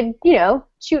 Started,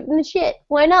 shooting the shit.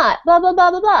 Why not? Blah, blah,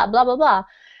 blah, blah, blah, blah, blah, blah.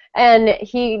 And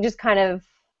he just kind of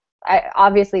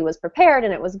obviously was prepared,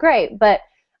 and it was great. But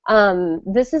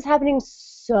this is happening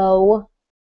so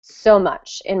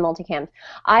much in multicams.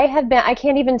 I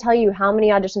can't even tell you how many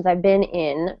auditions I've been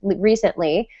in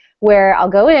recently where I'll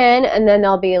go in, and then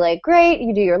they'll be like, great,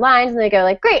 you do your lines, and they go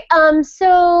like, great,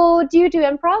 so do you do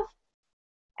improv?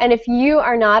 And if you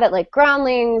are not at like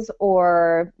Groundlings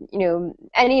or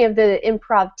any of the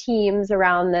improv teams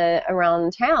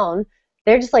around town,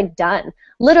 they're just like done.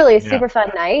 Literally a super fun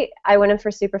night. I went in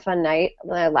for Super Fun Night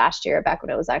last year, back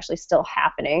when it was actually still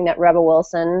happening, that Rebel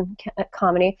Wilson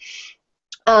comedy.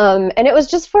 And it was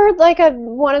just for like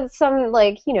some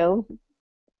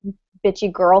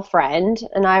bitchy girlfriend,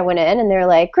 and I went in, and they're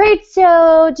like, great,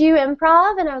 so do you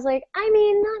improv? And I was like, I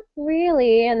mean, not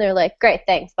really. And they're like, great,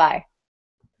 thanks, bye.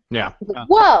 Yeah. Like,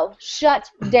 whoa, shut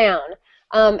down.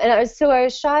 And I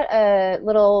shot a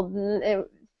little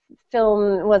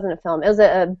film. It wasn't a film. It was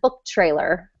a book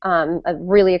trailer, a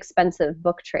really expensive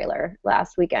book trailer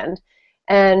last weekend.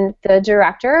 And the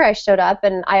director, I showed up,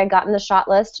 and I had gotten the shot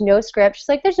list, no script. She's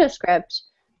like, there's no script.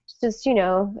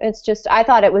 It's just, I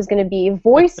thought it was going to be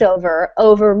voiceover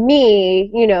over me,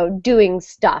 doing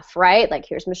stuff, right? Like,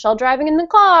 here's Michelle driving in the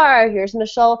car. Here's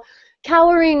Michelle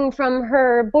cowering from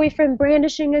her boyfriend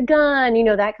brandishing a gun,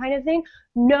 that kind of thing.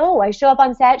 No, I show up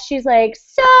on set. She's like,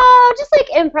 so just like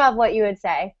improv what you would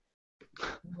say.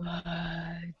 What?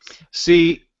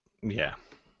 See, yeah.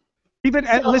 Even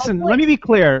listen, let me be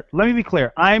clear.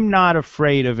 I'm not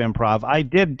afraid of improv. I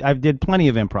did plenty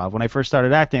of improv when I first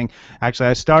started acting. Actually,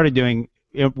 I started doing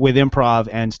with improv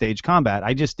and stage combat.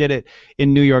 I just did it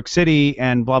in New York City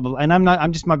and blah blah. And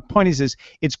my point is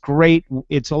it's great.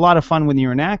 It's a lot of fun when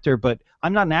you're an actor, but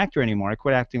I'm not an actor anymore. I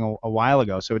quit acting a while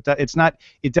ago, so it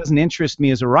doesn't interest me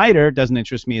as a writer. It doesn't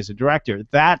interest me as a director.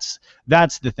 That's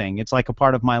the thing. It's like a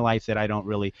part of my life that I don't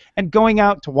really. And going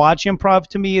out to watch improv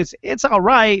to me it's all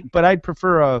right, but I'd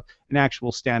prefer an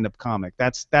actual stand-up comic.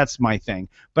 That's my thing.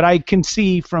 But I can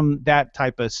see from that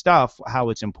type of stuff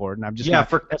how it's important. I'm just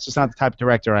that's just not the type of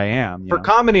director I am. For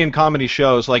comedy and comedy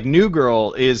shows, like New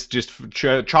Girl is just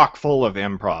chock full of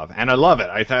improv, and I love it.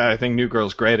 I think New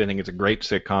Girl's great. I think it's a great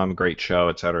sitcom, great show,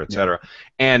 et cetera, et cetera.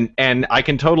 And I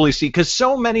can totally see, because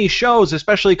so many shows,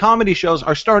 especially comedy shows,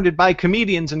 are started by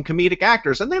comedians and comedic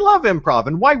actors, and they love improv,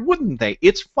 and why wouldn't they?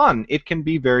 It's fun. It can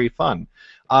be very fun.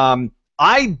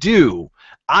 I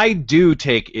do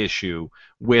take issue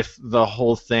with the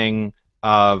whole thing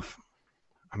of,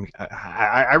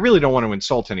 I really don't want to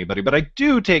insult anybody, but I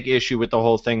do take issue with the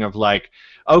whole thing of, like,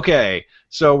 okay,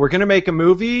 so we're going to make a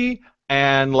movie,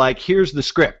 and, like, here's the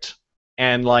script.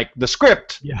 And, like, the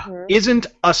script isn't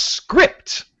a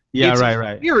script. Yeah, it's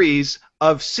right. a series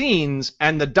of scenes,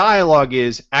 and the dialogue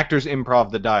is actors improv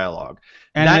the dialogue.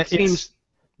 And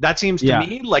that seems to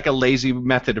me like a lazy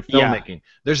method of filmmaking. Yeah.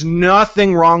 There's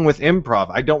nothing wrong with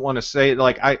improv. I don't want to say,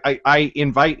 like, I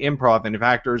invite improv, and if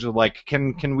actors are like,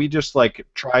 can we just, like,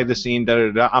 try the scene,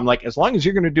 I'm like, as long as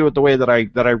you're going to do it the way that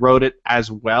I wrote it as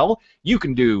well, you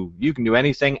can do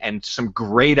anything, and some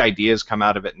great ideas come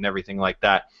out of it and everything like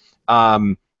that.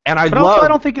 And but also, I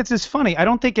don't think it's as funny. I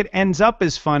don't think it ends up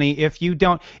as funny if you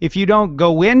don't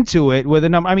go into it with a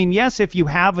number. I mean, yes, if you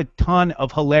have a ton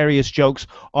of hilarious jokes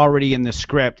already in the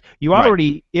script, you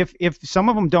already if some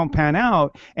of them don't pan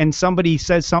out and somebody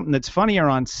says something that's funnier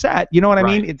on set, you know what I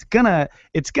mean? It's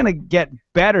gonna get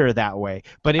better that way.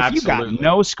 But if you got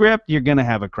no script, you're gonna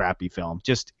have a crappy film.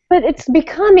 But it's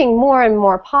becoming more and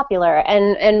more popular,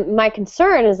 and my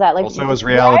concern is that, like, also is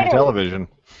reality television.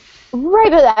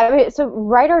 Right, but so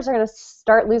writers are going to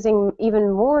start losing even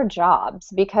more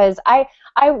jobs, because I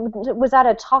was at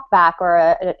a talkback or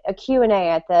a Q&A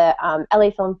at the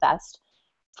LA Film Fest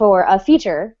for a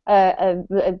feature, an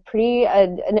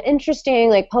interesting,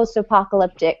 like,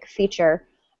 post-apocalyptic feature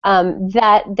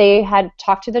that they had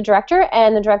talked to the director,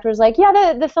 and the director was like,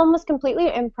 yeah, the film was completely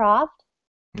improv.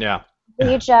 Yeah.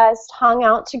 We just hung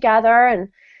out together and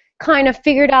kind of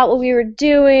figured out what we were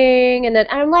doing, and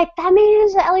I'm like, that made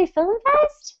it to LA Film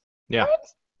Fest? Yeah. What?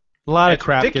 A lot of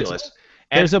crap. Ridiculous.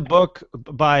 There's a book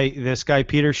by this guy,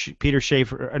 Peter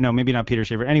Schaefer. No, maybe not Peter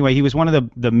Schaefer. Anyway, he was one of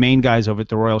the main guys over at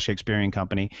the Royal Shakespearean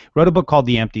Company. Wrote a book called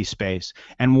The Empty Space,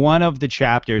 and one of the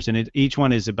chapters, and each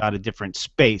one is about a different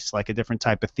space, like a different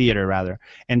type of theater, rather.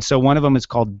 And so one of them is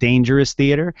called Dangerous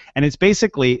Theater, and it's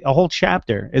basically a whole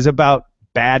chapter is about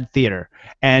bad theater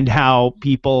and how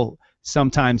people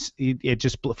sometimes it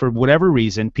just, for whatever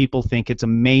reason, people think it's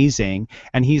amazing,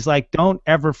 and he's like, don't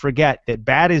ever forget that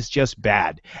bad is just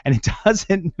bad, and it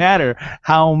doesn't matter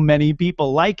how many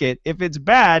people like it. If it's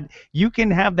bad, you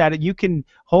can have that, you can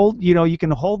hold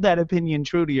that opinion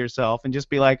true to yourself and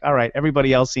just be like, all right,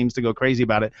 everybody else seems to go crazy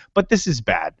about it, but this is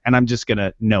bad, and I'm just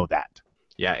gonna know that.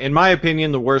 Yeah, in my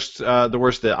opinion, the worst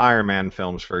the Iron Man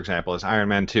films, for example, is Iron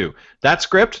Man 2. That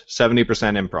script, 70%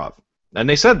 improv. And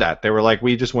they said that. They were like,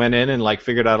 we just went in and, like,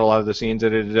 figured out a lot of the scenes,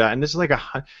 and this is like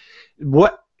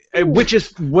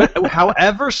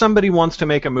however somebody wants to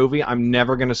make a movie, I'm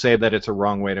never going to say that it's a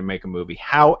wrong way to make a movie.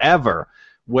 However,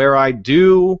 where I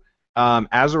do,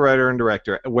 as a writer and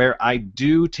director, where I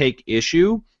do take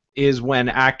issue is when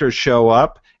actors show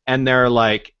up and they're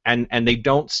like, and they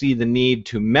don't see the need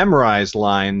to memorize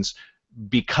lines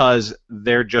because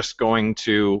they're just going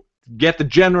to get the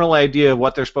general idea of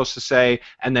what they're supposed to say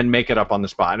and then make it up on the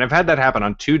spot. And I've had that happen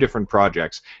on 2 different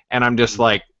projects, and I'm just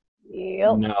like,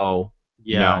 no.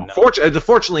 Yeah. No.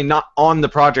 Fortunately, not on the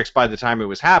projects by the time it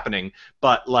was happening,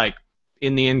 but, like,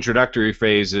 in the introductory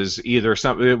phases,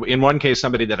 in one case,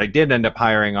 somebody that I did end up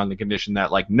hiring on the condition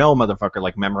that, like, no, motherfucker,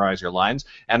 like, memorize your lines,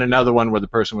 and another one where the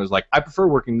person was like, I prefer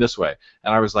working this way.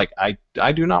 And I was like, I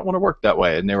do not want to work that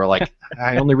way. And they were like,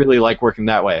 I only really like working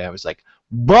that way. I was like,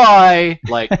 bye.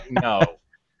 Like, no,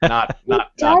 not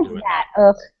doing that.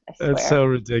 Ugh, that's so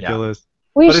ridiculous.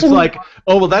 Yeah. But it's like,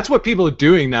 oh, well, that's what people are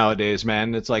doing nowadays,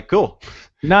 man. It's like, cool.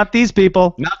 Not these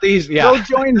people. Not these, yeah. Go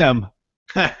join them.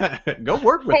 Go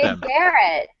work with them. Hey,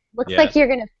 Garrett, looks like you're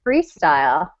going to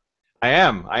freestyle. I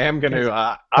am going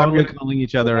to... I'm calling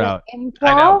each other out.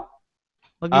 Improv?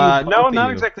 I know. No,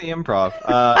 not exactly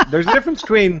improv. There's a difference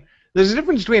between... There's a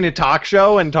difference between a talk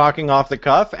show and talking off the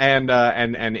cuff and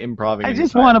improvising. I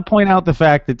just want to point out the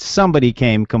fact that somebody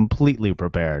came completely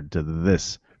prepared to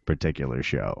this particular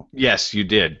show. Yes, you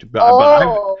did. But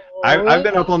Oh, I've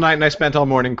been up all night and I spent all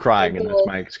morning crying, and that's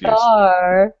my excuse.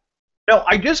 Star. No,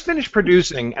 I just finished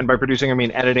producing, and by producing I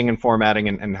mean editing and formatting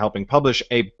and helping publish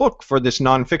a book for this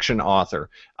nonfiction author.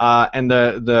 And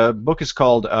the book is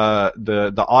called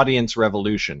the Audience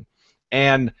Revolution.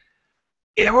 And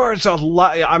it was a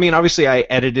lot. I mean, obviously I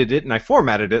edited it and I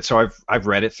formatted it, so I've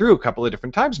read it through a couple of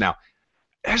different times now.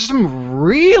 There's some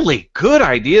really good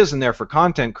ideas in there for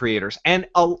content creators, and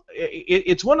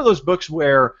it's one of those books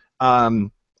where a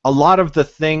lot of the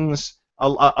things,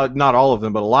 not all of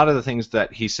them, but a lot of the things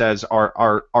that he says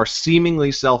are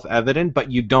seemingly self-evident,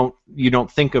 but you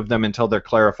don't think of them until they're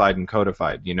clarified and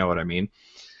codified. You know what I mean?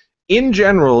 In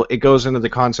general, it goes into the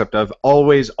concept of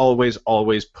always, always,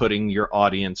 always putting your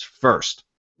audience first.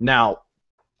 Now,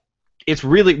 it's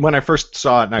really, when I first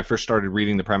saw it and I first started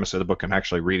reading the premise of the book and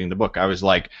actually reading the book, I was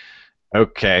like,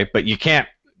 okay, but you can't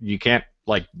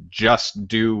like just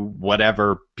do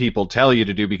whatever people tell you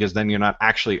to do, because then you're not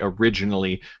actually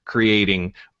originally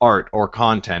creating art or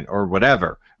content or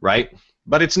whatever, right?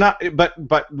 But it's not.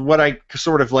 But what I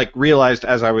sort of like realized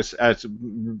as I was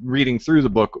reading through the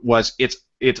book was it's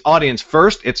audience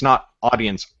first. It's not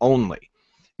audience only,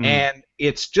 and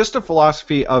it's just a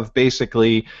philosophy of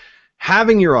basically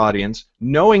having your audience,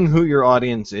 knowing who your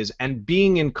audience is, and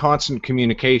being in constant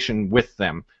communication with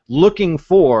them, looking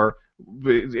for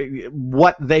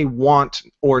what they want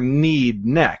or need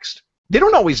next. They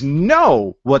don't always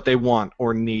know what they want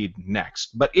or need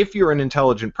next, but if you're an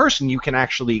intelligent person, you can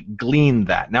actually glean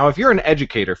that. Now, if you're an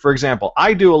educator, for example,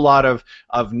 I do a lot of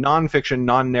nonfiction,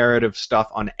 non-narrative stuff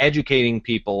on educating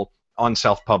people on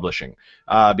self-publishing,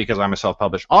 because I'm a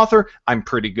self-published author. I'm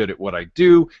pretty good at what I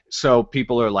do, so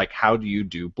people are like, how do you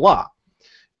do blah?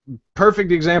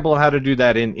 Perfect example of how to do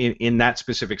that in that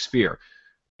specific sphere.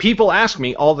 People ask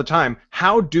me all the time,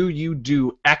 how do you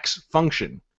do X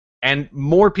function? And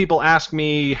more people ask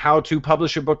me how to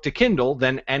publish a book to Kindle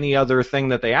than any other thing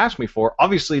that they ask me for.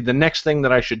 Obviously, the next thing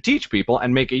that I should teach people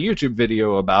and make a YouTube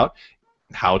video about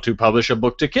how to publish a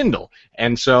book to Kindle.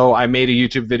 And so I made a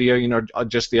YouTube video,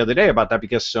 just the other day about that,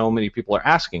 because so many people are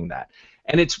asking that.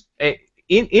 And it's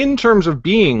in terms of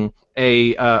being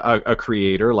a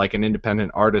creator, like an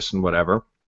independent artist and whatever.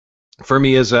 For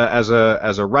me as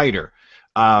a writer,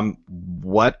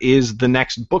 what is the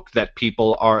next book that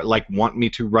people are like want me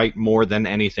to write more than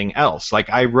anything else? Like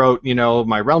I wrote,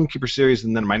 my Realm Keeper series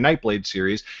and then my Nightblade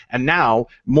series, and now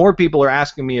more people are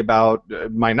asking me about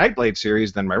my Nightblade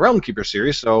series than my Realm Keeper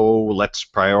series, so let's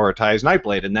prioritize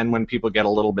Nightblade. And then when people get a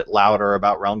little bit louder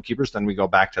about Realm Keepers, then we go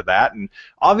back to that. And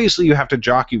obviously you have to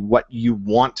jockey what you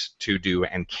want to do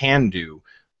and can do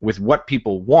with what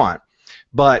people want,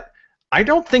 but I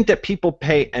don't think that people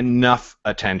pay enough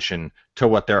attention to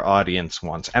what their audience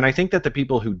wants, and I think that the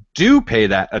people who do pay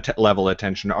that level of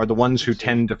attention are the ones who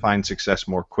tend to find success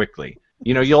more quickly.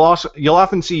 You'll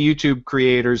often see YouTube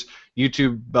creators,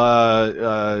 YouTube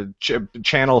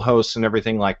channel hosts, and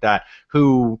everything like that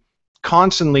who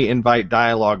constantly invite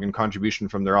dialogue and contribution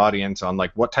from their audience on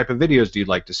like, what type of videos do you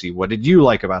like to see? What did you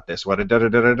like about this? What da da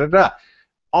da da da da.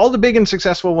 All the big and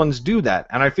successful ones do that,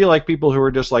 and I feel like people who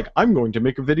are just like, I'm going to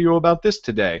make a video about this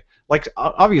today. Like,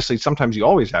 obviously, sometimes you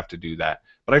always have to do that,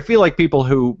 but I feel like people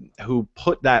who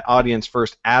put that audience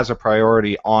first as a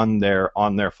priority on their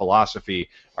philosophy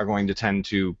are going to tend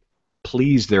to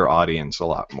please their audience a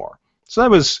lot more. So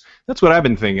that's what I've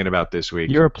been thinking about this week.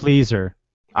 You're a pleaser.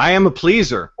 I am a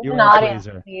pleaser. You're an audience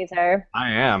pleaser.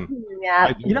 I am.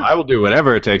 Yeah. I will do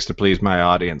whatever it takes to please my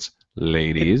audience.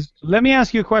 Ladies. Let me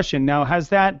ask you a question. Now, has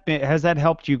that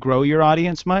helped you grow your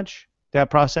audience much? That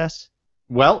process?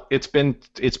 Well, it's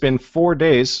been 4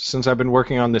 days since I've been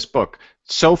working on this book.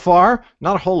 So far,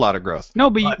 not a whole lot of growth. No,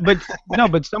 but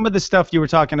some of the stuff you were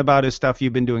talking about is stuff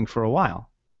you've been doing for a while.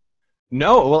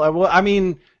 No, well, I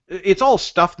mean, it's all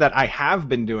stuff that I have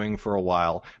been doing for a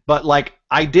while, but like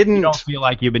I didn't. You don't feel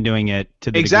like you've been doing it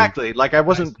to the exactly degree. Like I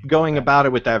wasn't going about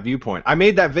it with that viewpoint. I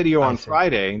made that video on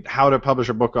Friday, how to publish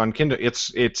a book on Kindle.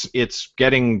 It's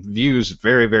getting views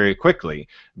very, very quickly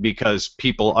because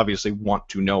people obviously want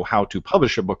to know how to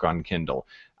publish a book on Kindle.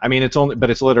 I mean, it's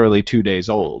literally 2 days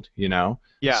old, Yeah.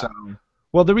 So.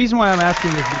 Well, the reason why I'm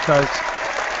asking is because.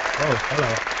 Oh,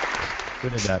 hello.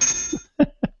 Good at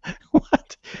that.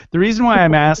 What? The reason why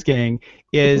I'm asking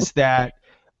is that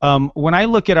when I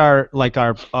look at our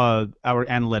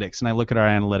analytics, and I look at our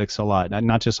analytics a lot,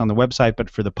 not just on the website, but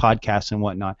for the podcast and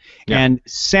whatnot. Yeah. And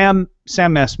Sam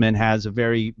Messman has a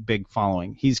very big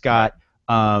following. He's got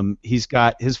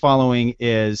his following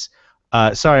is.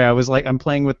 Sorry, I'm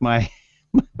playing with my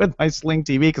with my Sling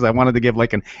TV because I wanted to give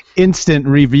like an instant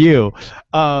review.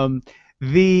 Playing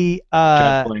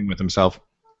with himself.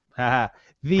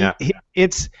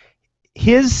 It's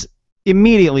his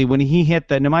immediately when he hit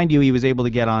the. Now, mind you, he was able to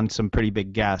get on some pretty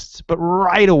big guests, but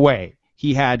right away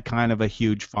he had kind of a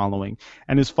huge following,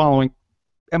 and his following,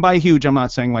 and by huge, I'm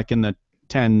not saying like in the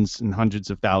tens and hundreds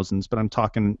of thousands, but I'm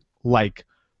talking like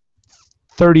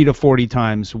 30 to 40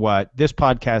 times what this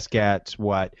podcast gets,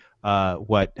 what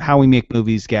How We Make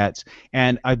Movies gets,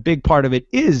 and a big part of it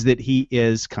is that he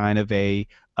is kind of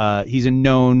he's a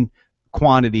known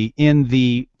quantity in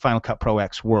the Final Cut Pro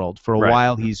X world. For a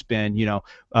while he's been,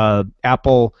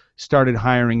 Apple started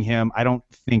hiring him. I don't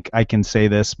think I can say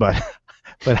this, but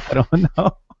I don't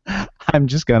know. I'm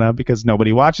just gonna, because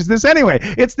nobody watches this anyway.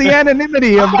 It's the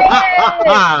anonymity of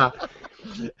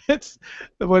it's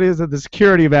what is it? The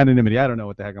security of anonymity. I don't know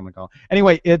what the heck I'm gonna call it.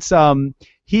 Anyway, it's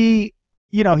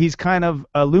he's kind of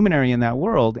a luminary in that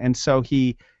world, and so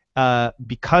he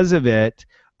because of it,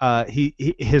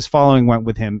 his following went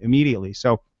with him immediately.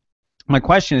 So my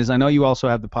question is, I know you also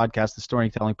have the podcast, the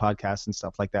storytelling podcast and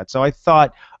stuff like that. So I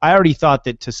already thought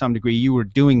that to some degree you were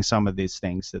doing some of these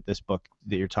things that this book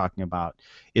that you're talking about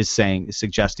is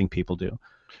suggesting people do.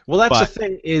 Well, that's the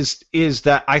thing is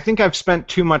that I think I've spent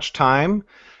too much time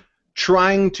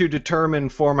trying to determine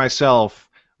for myself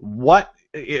what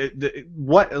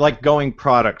like going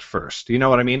product first. You know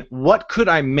what I mean? What could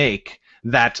I make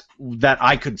that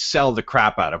I could sell the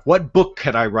crap out of? What book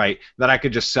could I write that I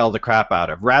could just sell the crap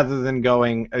out of, rather than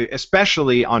going,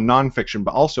 especially on nonfiction,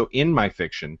 but also in my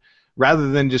fiction, rather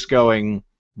than just going,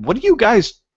 what are you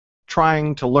guys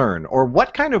trying to learn, or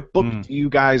what kind of book do you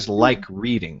guys like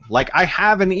reading? Like, I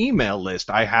have an email list,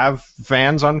 I have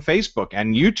fans on Facebook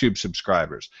and YouTube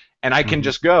subscribers, and I can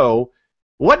just go,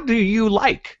 what do you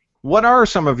like? What are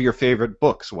some of your favorite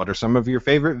books? What are some of your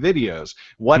favorite videos?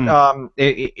 What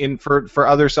for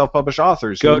other self-published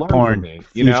authors? Goat porn, from me,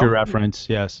 future reference,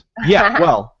 yes. Yeah,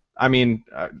 well, I mean,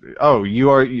 I'll send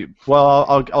you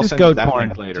that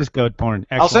link later. Just goat porn.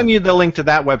 Excellent. I'll send you the link to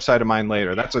that website of mine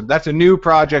later. That's a new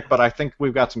project, but I think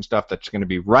we've got some stuff that's going to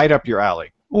be right up your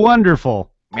alley.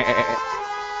 Wonderful.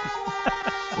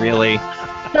 Really?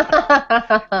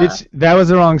 That was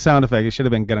the wrong sound effect. It should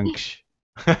have been grunksh.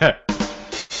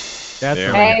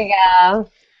 There you go.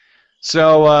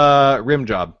 So, rim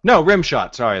job. No, rim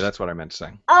shot. Sorry, that's what I meant to say.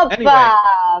 Anyway,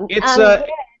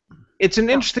 it's an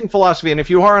interesting philosophy, and if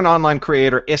you are an online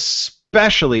creator,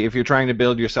 especially if you're trying to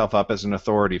build yourself up as an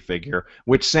authority figure,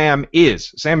 which Sam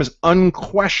is. Sam is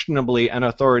unquestionably an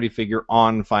authority figure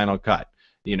on Final Cut.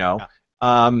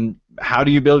 How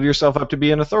do you build yourself up to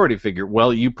be an authority figure?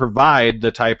 Well, you provide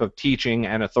the type of teaching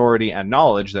and authority and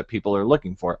knowledge that people are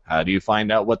looking for. How do you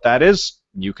find out what that is?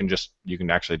 You can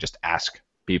actually just ask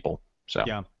people. So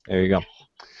there you go.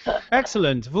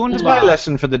 Excellent. That's my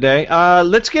lesson for the day.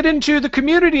 Let's get into the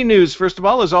community news. First of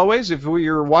all, as always, if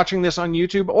you're watching this on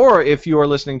YouTube or if you are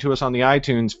listening to us on the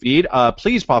iTunes feed,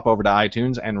 please pop over to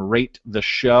iTunes and rate the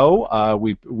show.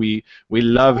 We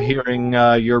love hearing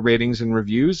your ratings and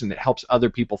reviews, and it helps other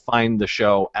people find the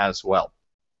show as well.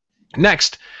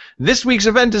 Next, this week's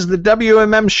event is the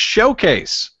WMM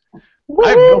Showcase. I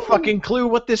have no fucking clue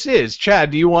what this is.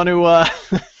 Chad, do you want to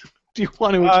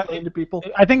explain to people?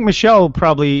 I think Michelle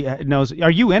probably knows.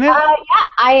 Are you in it? Yeah,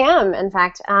 I am, in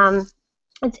fact.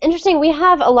 It's interesting. We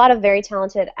have a lot of very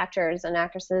talented actors and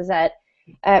actresses at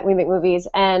We Make Movies,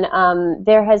 and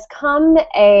there has come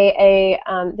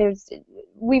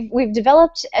we've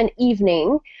developed an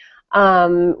evening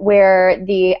where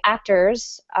the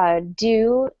actors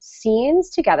do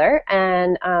scenes together,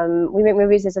 and We Make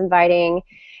Movies is inviting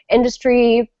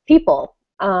industry people,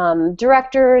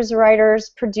 directors, writers,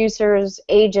 producers,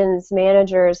 agents,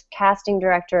 managers, casting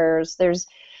directors.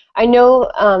 I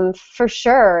know for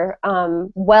sure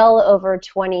well over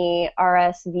 20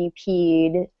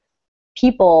 RSVP'd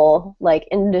people, like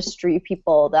industry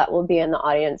people, that will be in the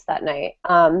audience that night.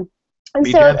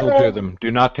 Be gentle to them.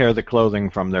 Do not tear the clothing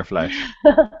from their flesh.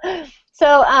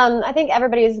 So I think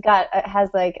everybody's has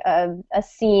like a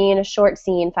scene, a short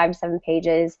scene, 5 to 7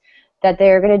 pages, that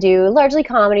they're going to do largely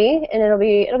comedy, and it'll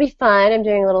be fun. I'm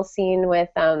doing a little scene with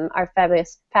our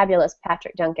fabulous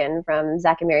Patrick Duncan from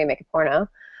Zack and Mary Make a Porno.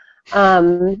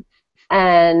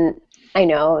 And I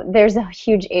know there's a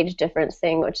huge age difference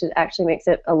thing, which actually makes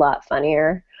it a lot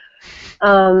funnier.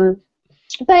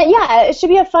 But yeah, it should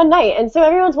be a fun night, and so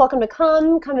everyone's welcome to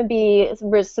come and be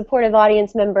supportive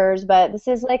audience members. But this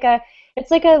is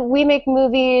it's like a We Make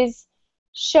Movies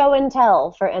show and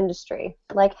tell for industry.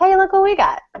 Like, hey, look what we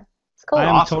got. Cool.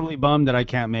 I'm totally bummed that I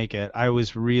can't make it. I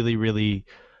was really, really,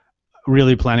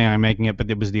 really planning on making it, but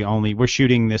it was we're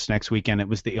shooting this next weekend. It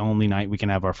was the only night we can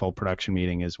have our full production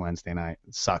meeting is Wednesday night.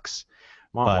 It sucks.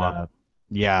 But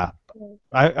Yeah.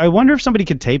 I wonder if somebody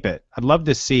could tape it. I'd love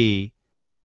to see.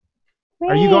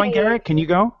 Are you going, Garrett? Can you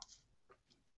go?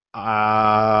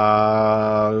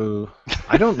 I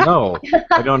don't know.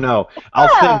 I don't know.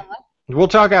 I'll think. We'll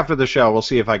talk after the show. We'll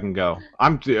see if I can go.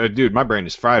 Dude, my brain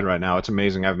is fried right now. It's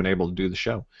amazing I haven't been able to do the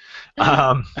show.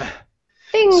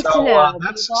 Things to know.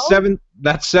 That's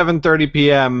 7:30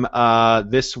 p.m.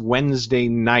 This Wednesday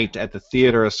night at the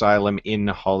Theater Asylum in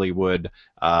Hollywood.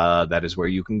 That is where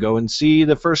you can go and see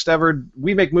the first ever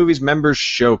We Make Movies members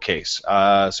showcase.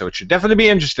 So it should definitely be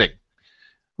interesting.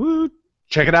 Woo.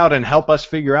 Check it out and help us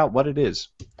figure out what it is.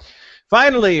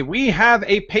 Finally, we have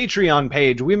a Patreon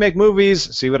page. We Make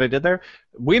Movies. See what I did there?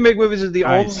 We Make Movies is the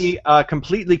only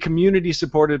completely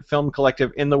community-supported film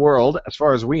collective in the world, as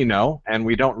far as we know, and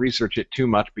we don't research it too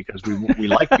much because we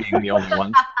like being the only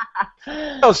ones.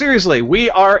 No, seriously, we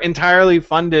are entirely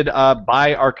funded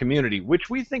by our community, which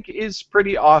we think is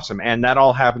pretty awesome, and that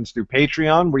all happens through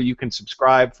Patreon, where you can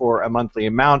subscribe for a monthly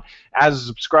amount. As a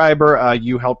subscriber,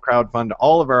 you help crowdfund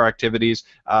all of our activities.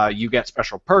 You get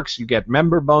special perks, you get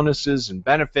member bonuses and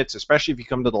benefits, especially if you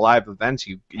come to the live events.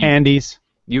 Handies.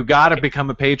 You got to become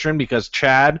a patron because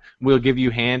Chad will give you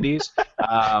handies.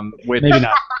 Which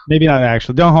Maybe not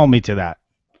actually. Don't hold me to that.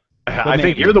 I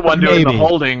think you're the one doing the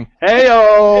holding.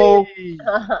 Hey-o!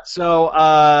 So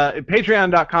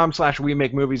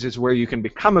patreon.com/WeMakeMovies is where you can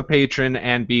become a patron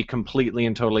and be completely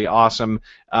and totally awesome.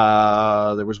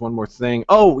 There was one more thing.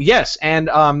 Oh, yes, and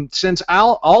since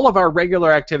all of our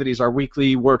regular activities, our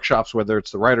weekly workshops, whether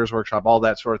it's the writer's workshop, all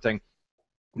that sort of thing,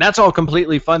 that's all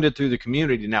completely funded through the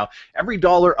community now. Every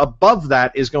dollar above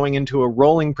that is going into a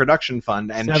rolling production fund.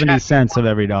 And 70 cents of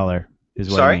every dollar is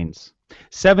what it means.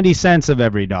 70 cents of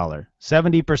every dollar.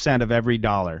 70% of every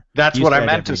dollar. That's what I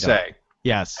meant to say.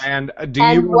 Yes. And do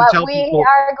you want to tell people? What we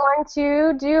are going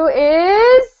to do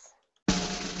is...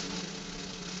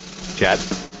 Chad.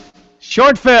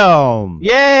 Short film.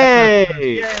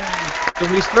 Yay! So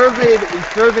we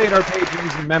surveyed our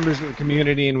patrons and members of the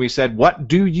community, and we said, what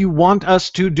do you want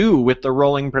us to do with the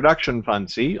rolling production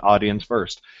fund? See, audience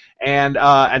first. And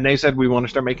they said, we want to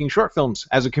start making short films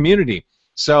as a community.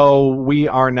 So we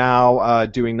are now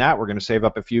doing that. We're going to save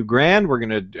up a few grand. We're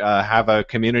going to have a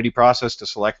community process to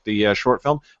select the short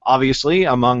film, obviously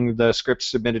among the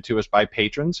scripts submitted to us by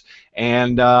patrons,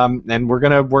 and we're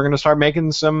gonna start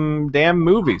making some damn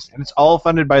movies, and it's all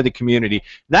funded by the community.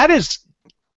 That is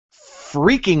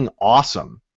freaking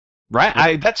awesome,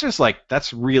 right?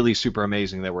 That's really super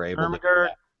amazing that we're able to do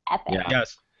that. Epic. Yeah.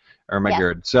 Yes.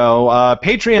 Ermagerd. So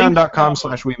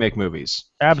patreon.com/WeMakeMovies.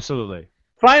 Absolutely.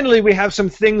 Finally, we have some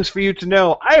things for you to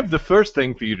know. I have the first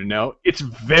thing for you to know. It's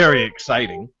very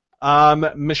exciting.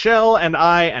 Michelle and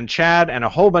I and Chad and a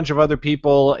whole bunch of other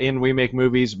people in We Make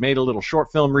Movies made a little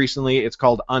short film recently. It's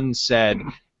called Unsaid.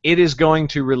 It is going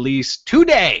to release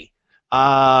today.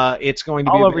 It's going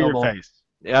to be all over available. your face.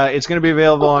 It's going to be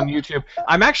available on YouTube.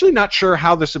 I'm actually not sure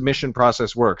how the submission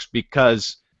process works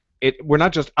because we're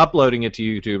not just uploading it to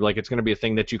YouTube. Like, it's going to be a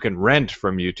thing that you can rent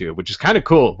from YouTube, which is kind of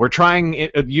cool. We're trying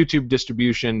a YouTube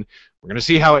distribution. We're going to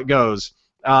see how it goes.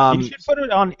 You should put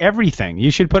it on everything.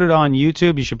 You should put it on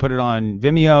YouTube. You should put it on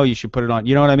Vimeo. You should put it on.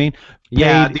 You know what I mean?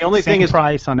 Yeah. The only thing is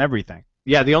price on everything.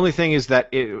 Yeah, the only thing is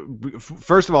that,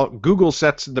 first of all, Google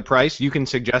sets the price. You can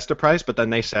suggest a price, but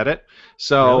then they set it.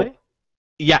 So, really?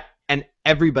 Yeah, and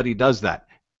everybody does that.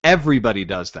 Everybody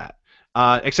does that,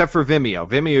 except for Vimeo.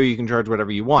 Vimeo, you can charge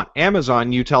whatever you want.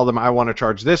 Amazon, you tell them, I want to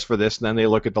charge this for this, and then they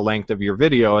look at the length of your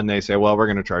video, and they say, well, we're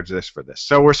going to charge this for this.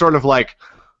 So we're sort of like,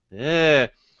 we're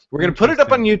going to put it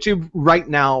up on YouTube right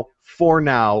now, for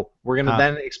now. We're going to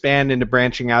then expand into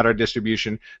branching out our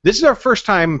distribution. This is our first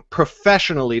time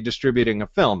professionally distributing a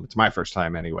film. It's my first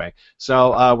time anyway.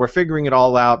 So we're figuring it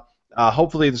all out.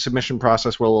 Hopefully the submission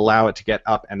process will allow it to get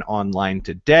up and online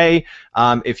today.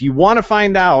 If you want to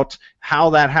find out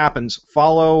how that happens,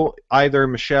 follow either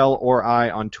Michelle or I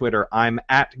on Twitter. I'm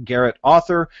at Garrett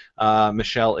Author.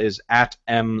 Michelle is at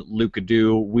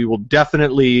mlucadoo. We will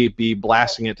definitely be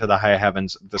blasting it to the high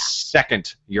heavens the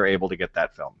second you're able to get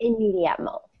that film. Immediately.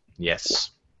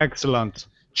 Yes. Excellent.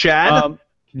 Chad?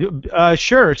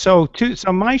 Sure. So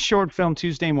my short film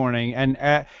Tuesday morning,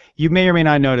 and you may or may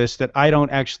not notice that I don't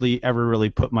actually ever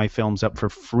really put my films up for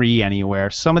free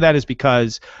anywhere. Some of that is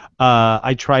because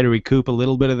I try to recoup a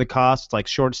little bit of the cost. Like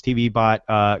Shorts TV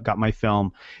got my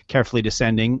film Carefully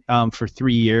Descending for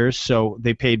 3 years, so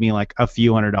they paid me like a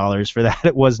few $100s for that.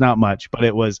 It was not much, but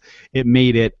it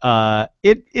made it.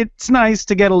 It's nice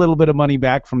to get a little bit of money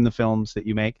back from the films that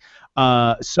you make.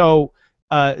 So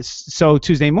So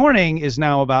Tuesday Morning is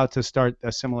now about to start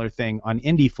a similar thing on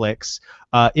IndieFlix.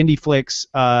 IndieFlix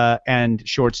and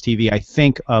Shorts TV, I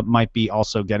think, might be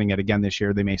also getting it again this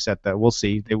year. They may set that. We'll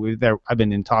see. I've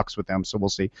been in talks with them, so we'll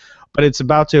see. But it's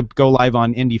about to go live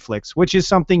on IndieFlix, which is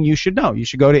something you should know. You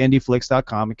should go to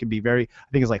IndieFlix.com. It can be I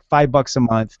think it's like $5 a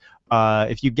month.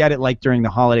 If you get it like during the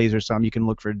holidays or something, you can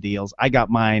look for deals. I got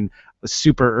mine a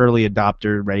super early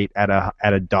adopter rate at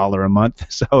 $1 a month,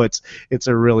 so it's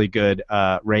a really good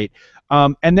rate.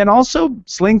 And then also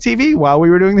Sling TV. While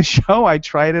we were doing the show, I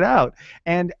tried it out,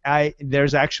 and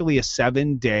there's actually a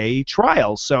 7-day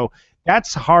trial. So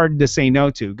that's hard to say no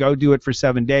to. Go do it for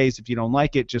 7 days. If you don't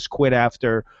like it, just quit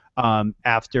after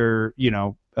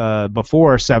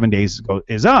before 7 days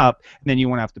is up, and then you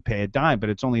won't have to pay a dime. But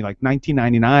it's only like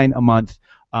 $19.99 a month.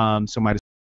 So might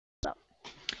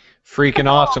Freaking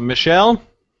awesome. Michelle?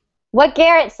 What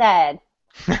Garrett said.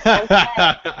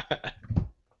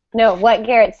 No, what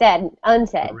Garrett said,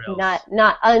 unsaid.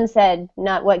 Not unsaid,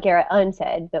 not what Garrett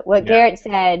unsaid, but what Garrett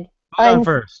said.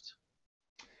 First.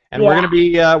 And we're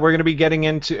gonna be getting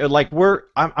into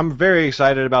I'm very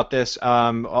excited about this.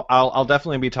 I'll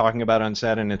definitely be talking about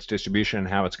Unsaid and its distribution and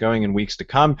how it's going in weeks to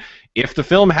come. If the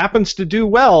film happens to do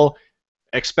well,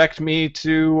 expect me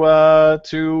to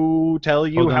tell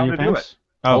you how to do it.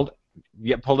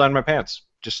 Pull down my pants.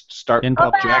 Just start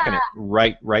jacking it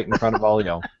right in front of all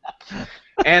y'all.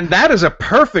 And that is a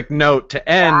perfect note to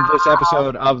end this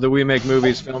episode of the We Make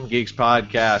Movies Film Geeks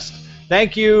podcast.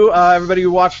 Thank you, everybody who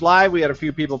watched live. We had a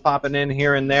few people popping in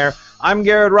here and there. I'm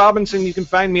Garrett Robinson. You can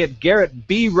find me at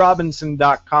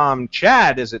garrettbrobinson.com.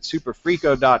 Chad is at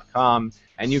superfreako.com.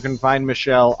 And you can find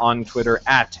Michelle on Twitter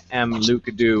at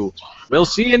mlucadoo. We'll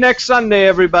see you next Sunday,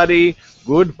 everybody.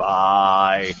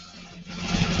 Goodbye.